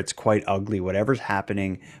sure it's quite ugly, whatever's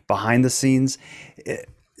happening behind the scenes.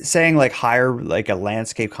 Saying like hire like a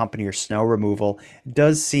landscape company or snow removal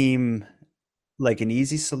does seem like an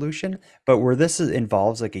easy solution, but where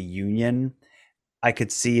involves like a union, I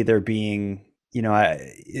could see there being,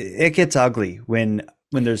 it gets ugly when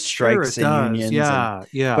there's strikes and unions. Yeah,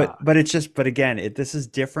 yeah. But it's just, but again, this is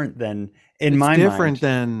different than It's different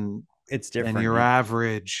than your yeah.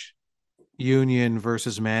 average union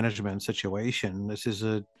versus management situation. This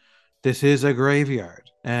is a graveyard,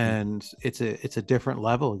 and it's a different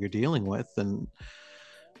level you're dealing with, and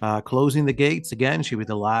closing the gates again should be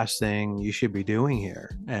the last thing you should be doing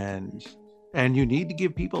here, and you need to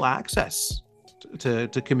give people access to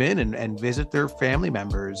come in and visit their family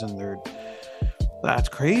members, and that's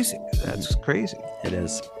crazy. That's crazy. It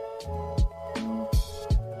is.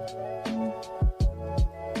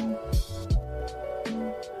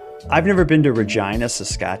 I've never been to Regina,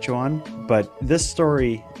 Saskatchewan, but this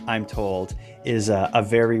story, I'm told, is a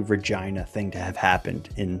very Regina thing to have happened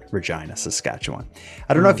in Regina, Saskatchewan.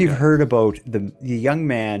 I don't know if you've heard about the young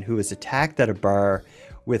man who was attacked at a bar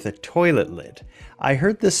with a toilet lid. I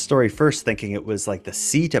heard this story first thinking it was like the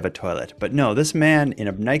seat of a toilet, but no, this man in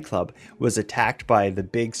a nightclub was attacked by the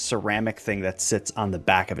big ceramic thing that sits on the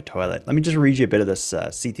back of a toilet. Let me just read you a bit of this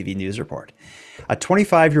CTV News report. A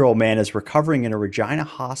 25-year-old man is recovering in a Regina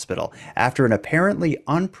hospital after an apparently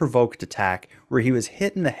unprovoked attack where he was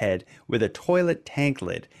hit in the head with a toilet tank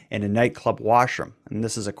lid in a nightclub washroom, and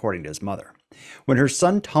this is according to his mother. When her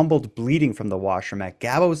son tumbled bleeding from the washroom at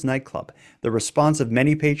Gabo's nightclub, the response of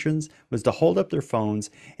many patrons was to hold up their phones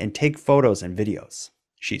and take photos and videos,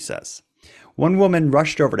 she says. One woman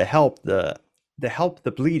rushed over to help the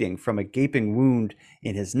bleeding from a gaping wound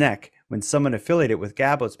in his neck when someone affiliated with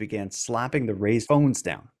Gabo's began slapping the raised phones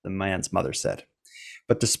down, the man's mother said.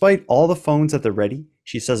 But despite all the phones at the ready,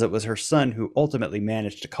 she says it was her son who ultimately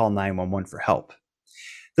managed to call 911 for help.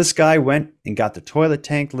 This guy went and got the toilet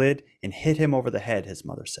tank lid and hit him over the head, his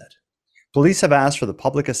mother said. Police have asked for the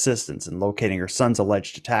public assistance in locating her son's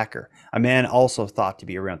alleged attacker, a man also thought to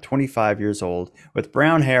be around 25 years old, with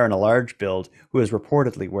brown hair and a large build, who is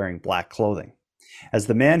reportedly wearing black clothing. As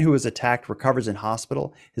the man who was attacked recovers in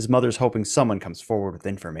hospital, his mother's hoping someone comes forward with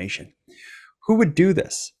information. Who would do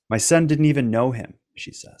this? My son didn't even know him,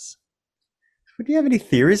 she says. Do you have any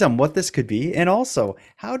theories on what this could be? And also,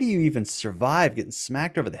 how do you even survive getting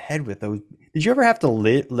smacked over the head with those? Did you ever have to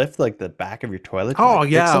lift like the back of your toilet? Oh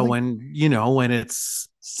yeah, when it's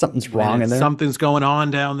something's wrong in there, something's going on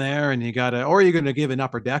down there, and or you're gonna give an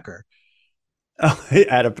upper decker. Oh,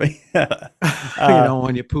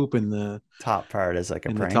 when you poop in the top part is like a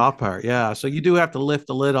prank. The top part, yeah. So you do have to lift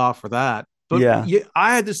the lid off for that. But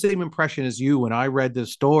I had the same impression as you when I read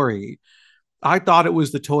this story. I thought it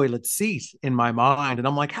was the toilet seat in my mind. And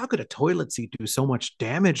I'm like, how could a toilet seat do so much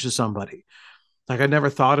damage to somebody? Like, I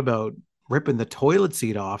never thought about ripping the toilet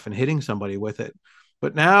seat off and hitting somebody with it.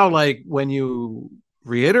 But now, like, when you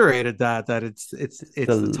reiterated that it's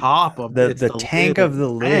the top of the tank of the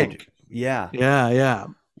lid. Yeah. Yeah.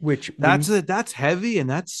 Which that's heavy and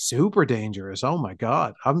that's super dangerous. Oh my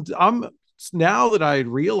God. I'm now that I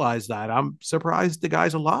realize that, I'm surprised the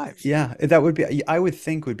guy's alive. Yeah, that would be, I would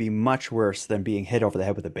think would be much worse than being hit over the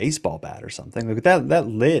head with a baseball bat or something. Like that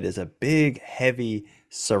lid is a big, heavy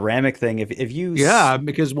ceramic thing. If you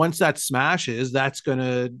because once that smashes, that's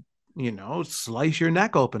gonna slice your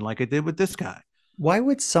neck open like it did with this guy. Why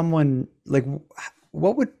would someone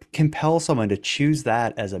what would compel someone to choose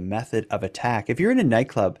that as a method of attack? If you're in a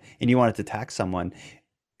nightclub and you wanted to attack someone,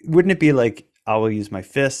 wouldn't it be like, I will use my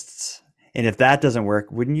fists? And if that doesn't work,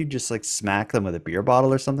 wouldn't you just like smack them with a beer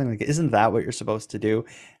bottle or something? Like, isn't that what you're supposed to do?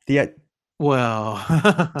 To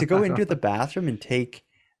go into the bathroom and take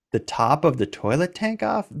the top of the toilet tank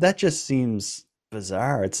off, that just seems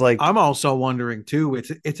bizarre. It's like, I'm also wondering too,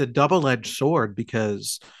 it's a double-edged sword,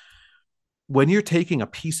 because when you're taking a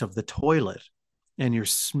piece of the toilet and you're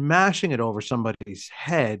smashing it over somebody's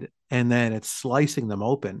head and then it's slicing them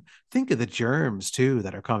open, think of the germs too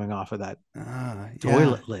that are coming off of that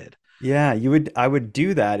toilet lid. Yeah, I would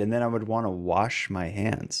do that, and then I would want to wash my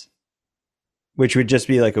hands, which would just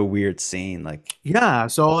be like a weird scene. Like, yeah.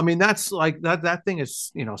 So, I mean, that's like that thing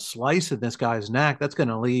is, slicing this guy's neck. That's going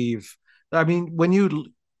to leave. I mean, when you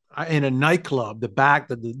in a nightclub,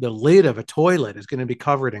 the lid of a toilet is going to be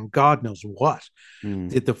covered in God knows what.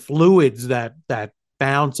 The fluids that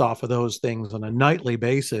bounce off of those things on a nightly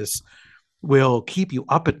basis will keep you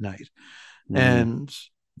up at night. And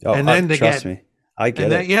Oh, and then to trust get me, I get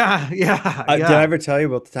and then, it. yeah. Did I ever tell you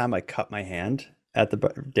about the time I cut my hand at the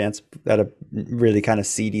dance at a really kind of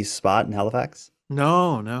seedy spot in Halifax?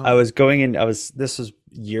 No. I was going in. This was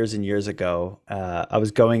years and years ago. I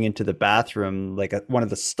was going into the bathroom, like one of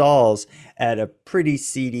the stalls at a pretty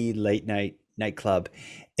seedy late night nightclub,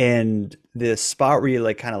 and the spot where you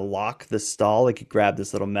like kind of lock the stall, like you grab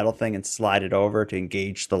this little metal thing and slide it over to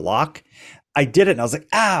engage the lock. I did it, and I was like,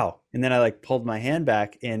 "Ow!" And then I like pulled my hand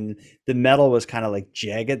back, and the metal was kind of like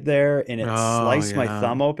jagged there, and it sliced my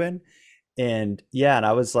thumb open. And yeah, and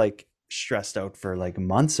I was like stressed out for like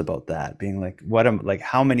months about that, being like,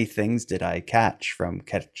 how many things did I catch from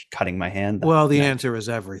cutting my hand? Well, the answer is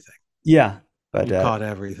everything. Yeah, but you caught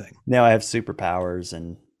everything. Now I have superpowers,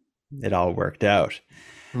 and it all worked out.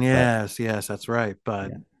 Yes, that's right.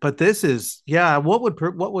 But this is what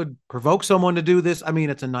would provoke someone to do this? I mean,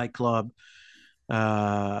 it's a nightclub.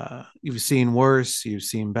 You've seen worse, you've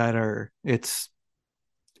seen better. It's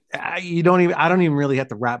I don't even really have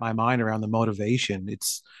to wrap my mind around the motivation.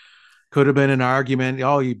 It's could have been an argument.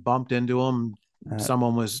 Oh, you bumped into him.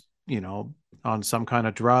 Someone was, on some kind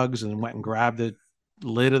of drugs and went and grabbed the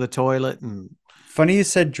lid of the toilet. And funny you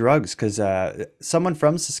said drugs, because someone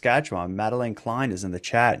from Saskatchewan, Madeleine Klein, is in the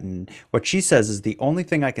chat, and what she says is the only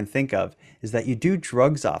thing I can think of is that you do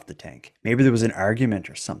drugs off the tank. Maybe there was an argument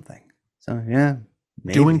or something. So yeah,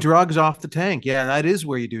 maybe. Doing drugs off the tank. Yeah, that is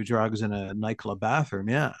where you do drugs, in a nightclub bathroom.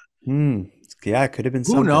 Yeah. Yeah, it could have been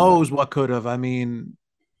something. Who knows what could have? I mean,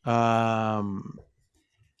 that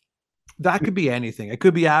could be anything. It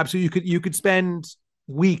could be absolutely. You could spend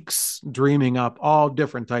weeks dreaming up all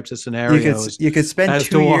different types of scenarios. You could spend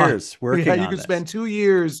 2 years working on you could spend 2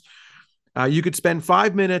 years. You could spend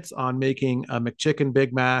 5 minutes on making a McChicken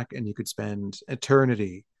Big Mac, and you could spend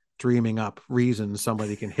eternity dreaming up reasons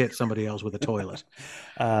somebody can hit somebody else with a toilet.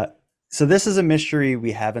 So this is a mystery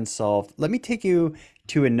we haven't solved. Let me take you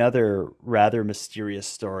to another rather mysterious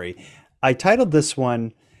story. I titled this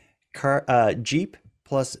one Jeep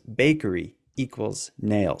plus Bakery equals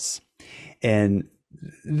Nails. And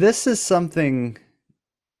this is something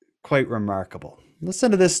quite remarkable.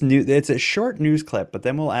 Listen to this it's a short news clip, but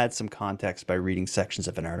then we'll add some context by reading sections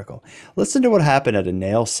of an article. Listen to what happened at a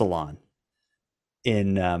nail salon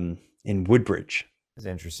in Woodbridge. It's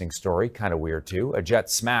an interesting story, kind of weird too. A jet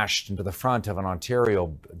smashed into the front of an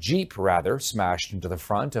Ontario Jeep, smashed into the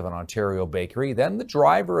front of an Ontario bakery. Then the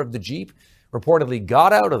driver of the Jeep reportedly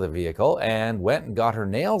got out of the vehicle and went and got her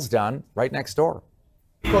nails done right next door.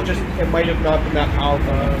 It might have not been that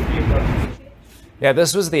powerful. Yeah,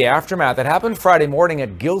 this was the aftermath. That happened Friday morning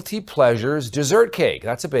at Guilty Pleasures Dessert Cake.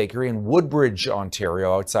 That's a bakery in Woodbridge,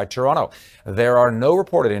 Ontario, outside Toronto. There are no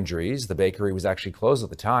reported injuries. The bakery was actually closed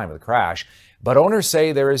at the time of the crash, but owners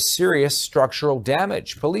say there is serious structural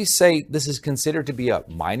damage. Police say this is considered to be a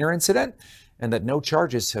minor incident and that no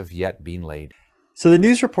charges have yet been laid. So the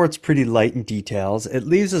news report's pretty light in details. It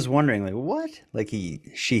leaves us wondering, like, what? Like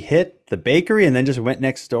she hit the bakery and then just went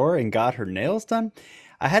next door and got her nails done?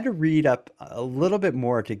 I had to read up a little bit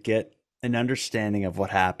more to get an understanding of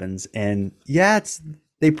what happens. And yeah,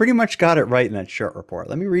 they pretty much got it right in that short report.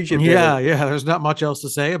 Let me read you a bit. Yeah, there's not much else to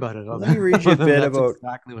say about it. Let me read you a bit about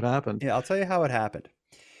exactly what happened. Yeah, I'll tell you how it happened.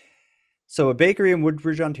 So a bakery in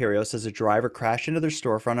Woodbridge, Ontario says a driver crashed into their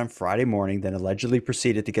storefront on Friday morning, then allegedly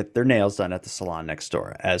proceeded to get their nails done at the salon next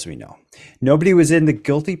door, as we know. Nobody was in the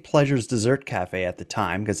Guilty Pleasures Dessert Cafe at the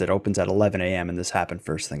time because it opens at 11 a.m. and this happened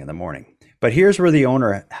first thing in the morning. But here's where the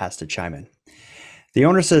owner has to chime in. The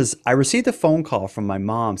owner says, I received a phone call from my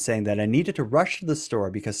mom saying that I needed to rush to the store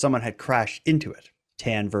because someone had crashed into it.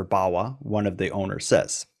 Tanver Bawa, one of the owners,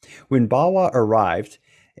 says. When Bawa arrived,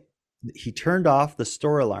 he turned off the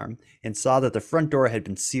store alarm and saw that the front door had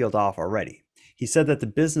been sealed off already. He said that the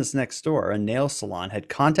business next door, a nail salon, had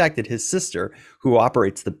contacted his sister, who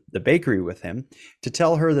operates the bakery with him, to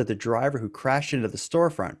tell her that the driver who crashed into the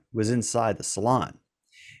storefront was inside the salon.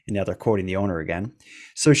 And now they're quoting the owner again.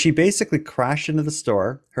 So she basically crashed into the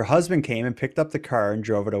store. Her husband came and picked up the car and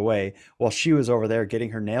drove it away while she was over there getting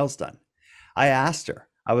her nails done. I asked her,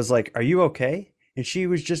 I was like, are you okay? And she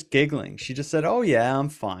was just giggling. She just said, oh yeah, I'm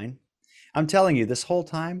fine. I'm telling you, this whole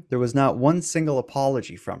time, there was not one single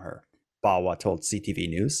apology from her, Bawa told CTV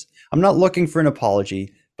News. I'm not looking for an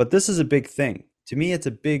apology, but this is a big thing. To me, it's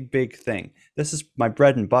a big, big thing. This is my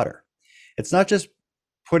bread and butter. It's not just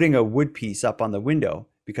putting a wood piece up on the window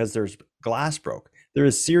because there's glass broke. There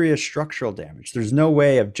is serious structural damage. There's no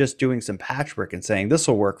way of just doing some patchwork and saying this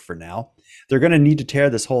will work for now. They're going to need to tear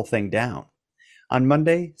this whole thing down. On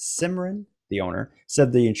Monday, Simran the owner,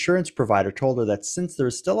 said the insurance provider told her that since there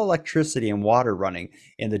is still electricity and water running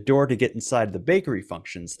and the door to get inside the bakery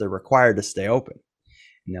functions, they're required to stay open.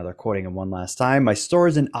 Now they're quoting him one last time. My store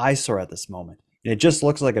is an eyesore at this moment, and it just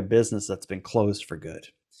looks like a business that's been closed for good.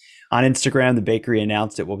 On Instagram, the bakery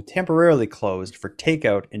announced it will be temporarily closed for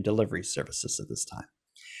takeout and delivery services at this time.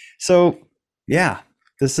 So, yeah,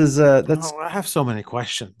 this is that's. Oh, I have so many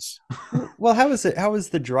questions. Well, how is it? How is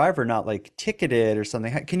the driver not like ticketed or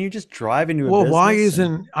something? Can you just drive into a Well, business? why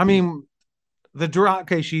isn't? I mean, the drive.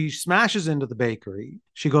 Okay, she smashes into the bakery.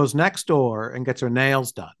 She goes next door and gets her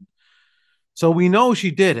nails done. So we know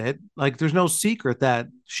she did it. Like, there's no secret that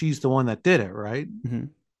she's the one that did it, right? Mm-hmm.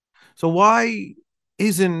 So why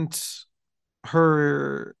isn't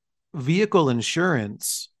her vehicle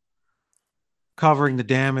insurance covering the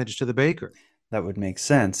damage to the bakery? That would make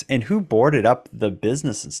sense. And who boarded up the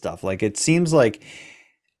business and stuff? Like, it seems like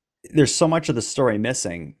there's so much of the story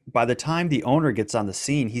missing. By the time the owner gets on the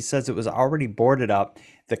scene, he says it was already boarded up.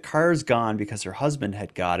 The car's gone because her husband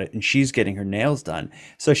had got it and she's getting her nails done.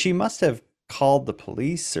 So she must have called the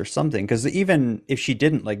police or something, because even if she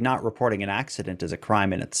didn't, like, not reporting an accident is a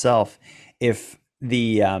crime in itself. If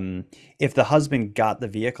the husband got the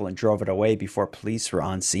vehicle and drove it away before police were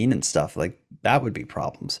on scene and stuff, like, that would be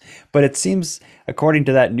problems. But it seems, according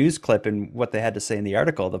to that news clip and what they had to say in the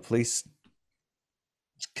article, the police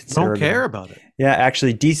Don't care about it. Yeah,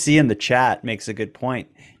 actually, DC in the chat makes a good point.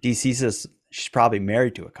 DC says she's probably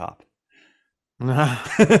married to a cop.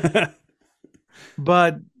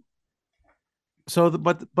 But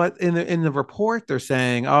but in the report they're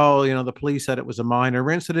saying, oh, the police said it was a minor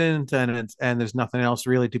incident and there's nothing else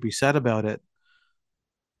really to be said about it.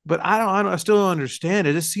 But I still don't understand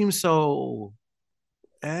it. It just seems so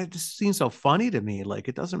funny to me. Like,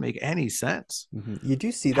 it doesn't make any sense. Mm-hmm. You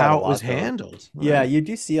do see that how a lot, it was though. handled. Right? Yeah, you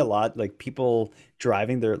do see a lot, like, people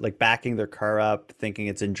driving backing their car up thinking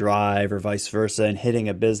it's in drive or vice versa and hitting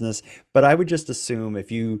a business. But I would just assume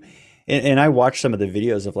if you and I watched some of the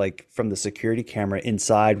videos of, like, from the security camera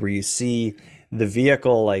inside where you see the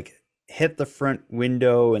vehicle, like, hit the front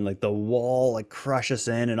window and, like, the wall, like, crushes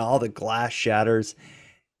in and all the glass shatters.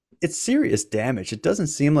 It's serious damage. It doesn't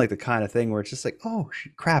seem like the kind of thing where it's just like, oh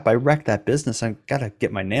crap, I wrecked that business. I got to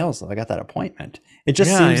get my nails done. I got that appointment. It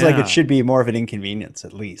just seems like it should be more of an inconvenience,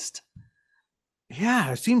 at least.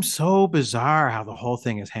 Yeah, it seems so bizarre how the whole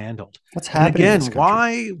thing is handled. What's happening? And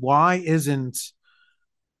again, why isn't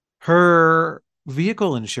her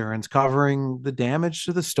vehicle insurance covering the damage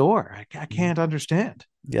to the store? I can't understand.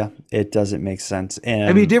 Yeah, it doesn't make sense. And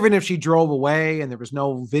it'd be different if she drove away and there was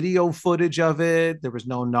no video footage of it. There was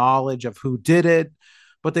no knowledge of who did it,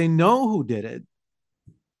 but they know who did it.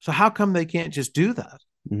 So how come they can't just do that?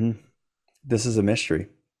 Mm-hmm. This is a mystery.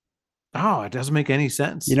 Oh, it doesn't make any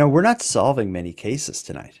sense. We're not solving many cases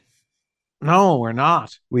tonight. No, we're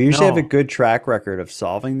not. We usually have a good track record of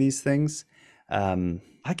solving these things. I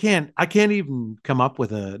can't even come up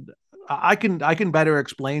with I can better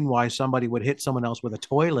explain why somebody would hit someone else with a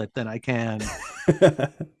toilet than I can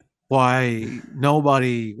why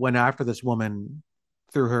nobody went after this woman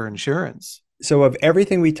through her insurance. So of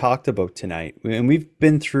everything we talked about tonight, and we've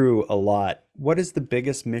been through a lot, what is the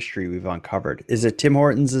biggest mystery we've uncovered? Is it Tim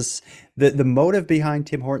Hortons' the motive behind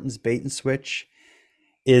Tim Hortons Bait and Switch?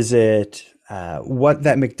 Is it what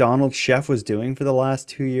that McDonald's chef was doing for the last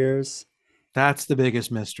 2 years? That's the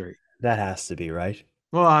biggest mystery. That has to be, right?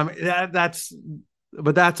 Well, I mean, that's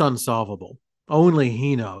unsolvable. Only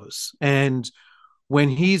he knows. And when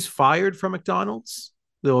he's fired from McDonald's,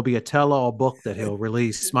 there will be a tell-all book that he'll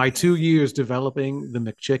release. My 2 years developing the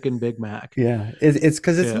McChicken Big Mac. Yeah, it's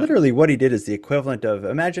because it's literally what he did is the equivalent of,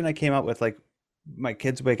 imagine I came out with, like, my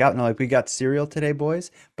kids wake up and they're like, we got cereal today,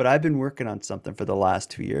 boys, but I've been working on something for the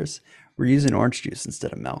last 2 years. We're using orange juice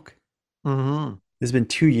instead of milk. Mm-hmm. There's been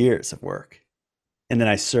 2 years of work. And then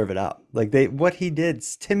I serve it up. Like, what he did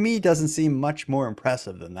to me doesn't seem much more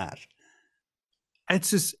impressive than that.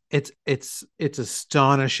 It's just it's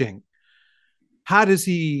astonishing. How does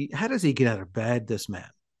he get out of bed, this man?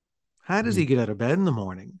 How does he get out of bed in the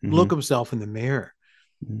morning? Mm-hmm. Look himself in the mirror.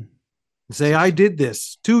 Mm-hmm. And say, I did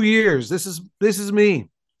this 2 years. This is me.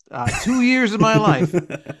 2 years of my life.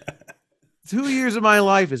 2 years of my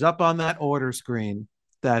life is up on that order screen.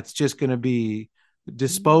 That's just going to be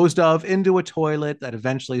disposed of into a toilet that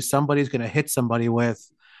eventually somebody's going to hit somebody with,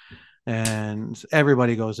 and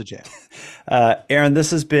everybody goes to jail. Aaron,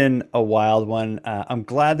 this has been a wild one. I'm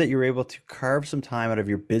glad that you're able to carve some time out of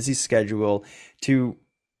your busy schedule to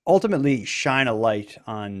ultimately shine a light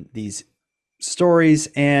on these stories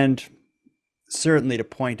and certainly to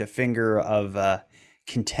point a finger of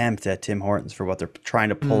contempt at Tim Hortons for what they're trying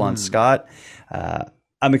to pull on Scott.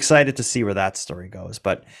 I'm excited to see where that story goes,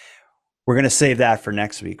 but we're going to save that for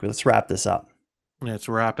next week. Let's wrap this up. Let's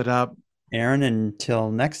wrap it up. Aaron,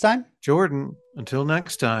 until next time. Jordan, until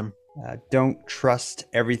next time. Don't trust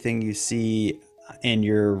everything you see in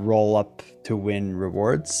your roll up to win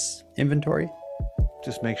rewards inventory.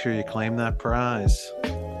 Just make sure you claim that prize.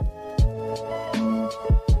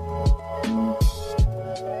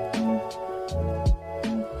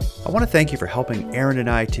 I want to thank you for helping Aaron and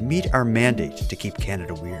I to meet our mandate to keep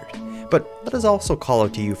Canada weird. But let us also call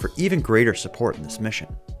out to you for even greater support in this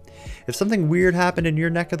mission. If something weird happened in your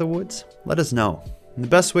neck of the woods, let us know. And the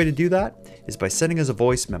best way to do that is by sending us a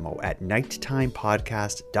voice memo at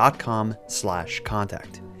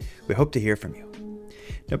nighttimepodcast.com/contact. We hope to hear from you.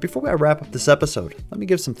 Now, before I wrap up this episode, let me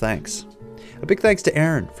give some thanks. A big thanks to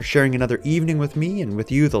Aaron for sharing another evening with me and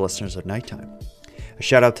with you, the listeners of Nighttime. A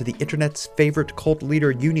shout out to the internet's favorite cult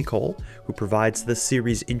leader, Unicole, who provides this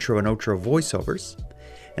series' intro and outro voiceovers.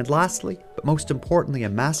 And lastly, but most importantly, a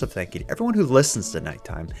massive thank you to everyone who listens to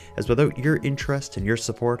Nighttime, as without your interest and your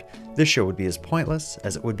support, this show would be as pointless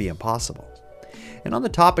as it would be impossible. And on the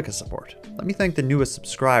topic of support, let me thank the newest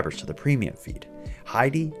subscribers to the premium feed.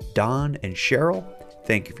 Heidi, Don, and Cheryl,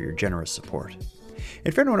 thank you for your generous support.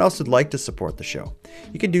 And for anyone else who'd like to support the show,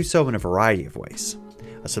 you can do so in a variety of ways.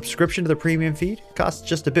 A subscription to the premium feed costs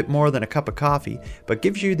just a bit more than a cup of coffee, but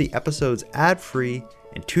gives you the episodes ad-free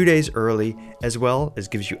and 2 days early, as well as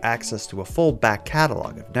gives you access to a full back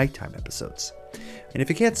catalog of Nighttime episodes. And if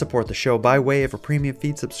you can't support the show by way of a premium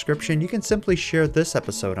feed subscription, you can simply share this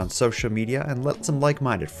episode on social media and let some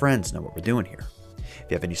like-minded friends know what we're doing here.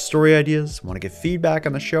 If you have any story ideas, want to give feedback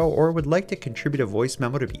on the show, or would like to contribute a voice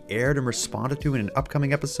memo to be aired and responded to in an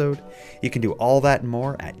upcoming episode, you can do all that and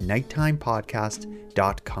more at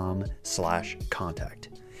nighttimepodcast.com/contact.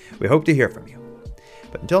 We hope to hear from you.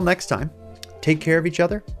 But until next time, take care of each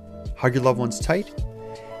other, hug your loved ones tight,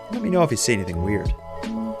 and let me know if you see anything weird.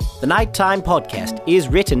 The Nighttime Podcast is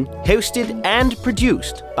written, hosted, and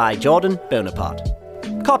produced by Jordan Bonaparte.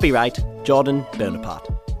 Copyright Jordan Bonaparte.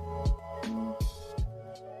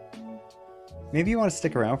 Maybe you want to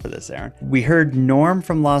stick around for this, Aaron. We heard Norm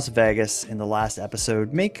from Las Vegas in the last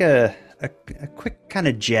episode make a quick kind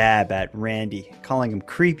of jab at Randy, calling him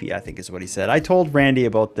creepy, I think is what he said. I told Randy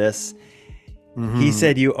about this. Mm-hmm. He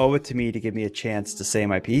said, you owe it to me to give me a chance to say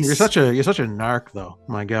my piece. You're such a narc, though.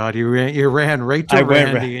 My God, you ran right to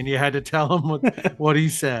Randy and you had to tell him what he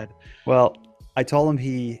said. Well, I told him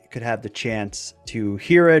he could have the chance to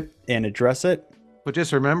hear it and address it. But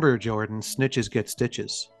just remember, Jordan, snitches get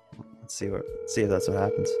stitches. Let's see if that's what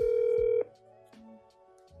happens.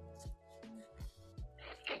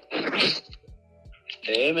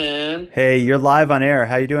 Hey, man. Hey, you're live on air.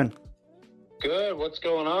 How you doing? Good. What's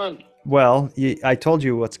going on? Well, I told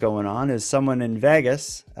you what's going on is someone in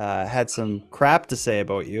Vegas had some crap to say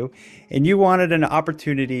about you, and you wanted an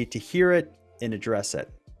opportunity to hear it and address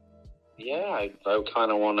it. Yeah, I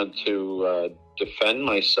kind of wanted to defend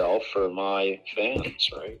myself for my fans,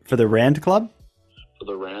 right? For the Rand Club? For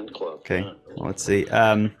the Rand Club. Okay, yeah. Well, let's see.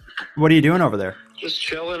 What are you doing over there? Just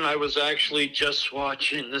chilling. I was actually just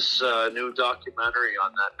watching this new documentary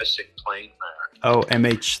on that missing plane there. Oh,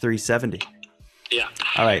 MH370. Yeah.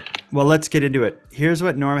 All right. Well, let's get into it. Here's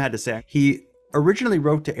what Norm had to say. He originally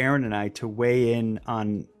wrote to Aaron and I to weigh in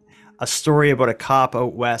on a story about a cop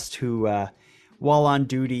out west who, while on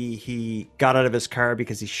duty, he got out of his car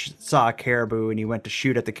because he saw a caribou and he went to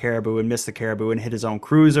shoot at the caribou and missed the caribou and hit his own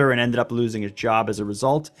cruiser and ended up losing his job as a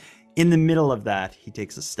result. In the middle of that, he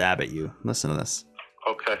takes a stab at you. Listen to this.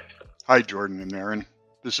 Okay. Hi, Jordan and Aaron.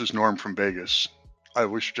 This is Norm from Vegas. I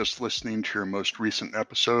was just listening to your most recent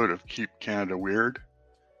episode of Keep Canada Weird.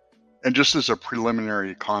 And just as a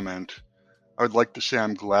preliminary comment, I would like to say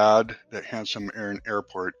I'm glad that handsome Aaron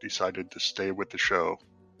Airport decided to stay with the show.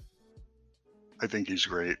 I think he's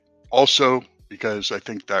great. Also, because I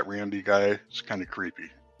think that Randy guy is kind of creepy.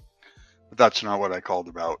 But that's not what I called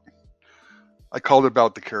about. I called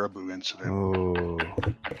about the caribou incident. Oh.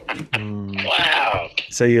 Wow.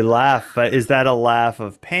 So you laugh, but is that a laugh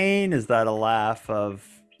of pain? Is that a laugh of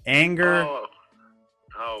anger? Oh,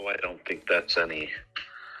 I don't think that's any.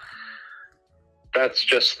 That's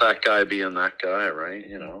just that guy being that guy, right?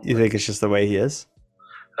 You know. You think it's just the way he is?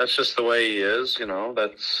 That's just the way he is, you know.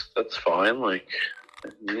 That's fine. Like,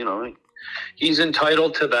 you know, he's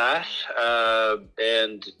entitled to that,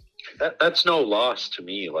 and that's no loss to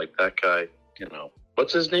me. Like that guy, you know.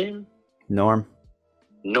 What's his name? Norm.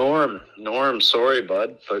 Sorry,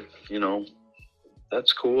 bud, but you know,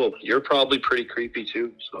 that's cool. You're probably pretty creepy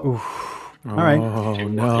too. So. All right. Oh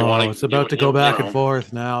no, it's about to go back and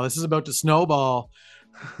forth now. This is about to snowball.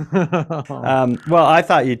 Well, I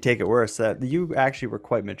thought you'd take it worse. That you actually were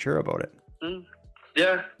quite mature about it.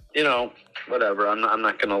 Yeah, whatever. I'm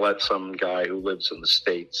not going to let some guy who lives in the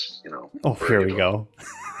States, Oh, here we go.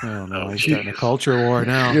 Oh no, he's starting a culture war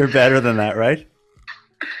now. You're better than that, right?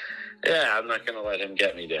 Yeah, I'm not going to let him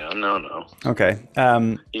get me down. No. Okay.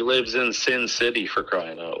 He lives in Sin City, for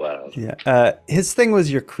crying out loud. Yeah. His thing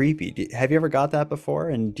was you're creepy. Have you ever got that before?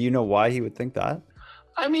 And do you know why he would think that?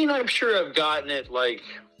 I mean, I'm sure I've gotten it, like,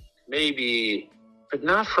 maybe, but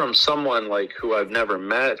not from someone, like, who I've never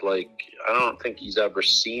met. Like, I don't think he's ever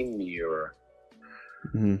seen me or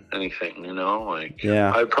anything, Like,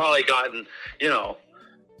 yeah. I've probably gotten,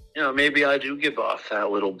 maybe I do give off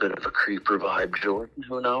that little bit of a creeper vibe, Jordan.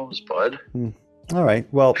 Who knows, bud? All right.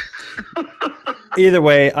 Well, either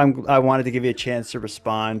way, I wanted to give you a chance to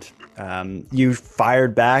respond. You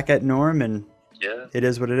fired back at Norm, and it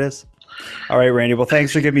is what it is. All right, Randy. Well,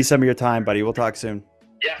 thanks for giving me some of your time, buddy. We'll talk soon.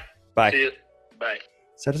 Yeah. Bye. See you. Bye.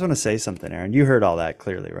 So I just want to say something, Aaron. You heard all that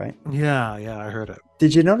clearly, right? Yeah, I heard it.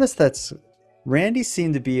 Did you notice that Randy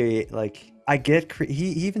seemed to be like, I get, he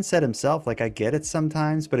even said himself, like, I get it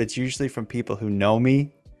sometimes, but it's usually from people who know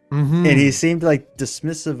me. Mm-hmm. And he seemed like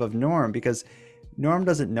dismissive of Norm because Norm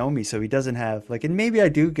doesn't know me. So he doesn't have like, and maybe I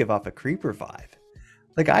do give off a creeper vibe.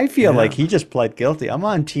 Like, I feel like he just pled guilty. I'm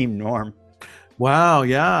on team Norm. Wow.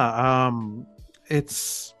 Yeah.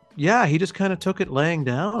 He just kind of took it laying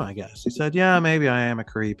down, I guess. He said, yeah, maybe I am a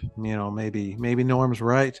creep. Maybe Norm's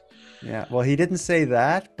right. Yeah. Well, he didn't say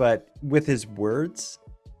that, but with his words.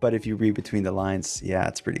 But if you read between the lines, yeah,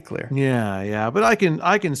 it's pretty clear. Yeah. But I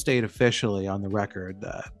can state officially on the record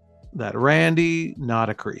that Randy, not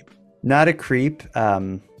a creep. Not a creep.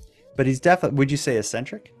 But he's definitely, would you say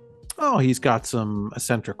eccentric? Oh, he's got some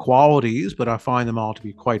eccentric qualities, but I find them all to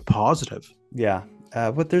be quite positive. Yeah.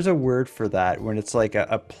 But there's a word for that when it's like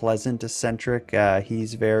a pleasant eccentric.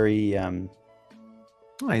 He's very...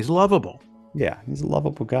 he's lovable. Yeah, he's a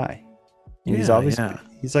lovable guy. And Yeah, he's obviously... yeah.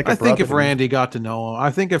 He's like I think brother if to me. Randy got to know him,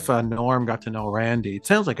 I think if Norm got to know Randy, it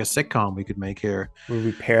sounds like a sitcom we could make here. Would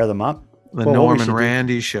we pair them up? The Well, what Norm we and should do-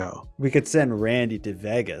 Randy show. We could send Randy to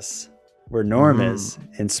Vegas, where Norm is,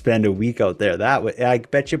 and spend a week out there. That would, I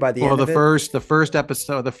bet you by the Well, end the of it, first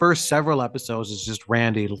episode, the first several episodes is just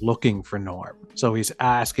Randy looking for Norm. So he's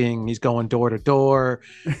asking, he's going door to door.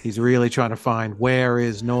 He's really trying to find where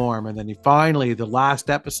is Norm. And then the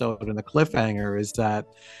last episode and the cliffhanger is that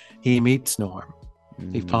he meets Norm.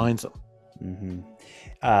 He finds him.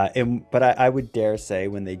 But I would dare say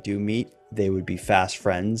when they do meet, they would be fast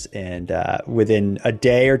friends. And within a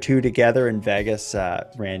day or two together in Vegas,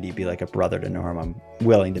 Randy be like a brother to Norm. I'm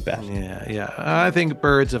willing to bet. Yeah. I think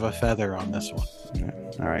birds of a feather on this one.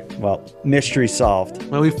 All right. Well, mystery solved.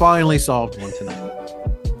 Well, we finally solved one tonight.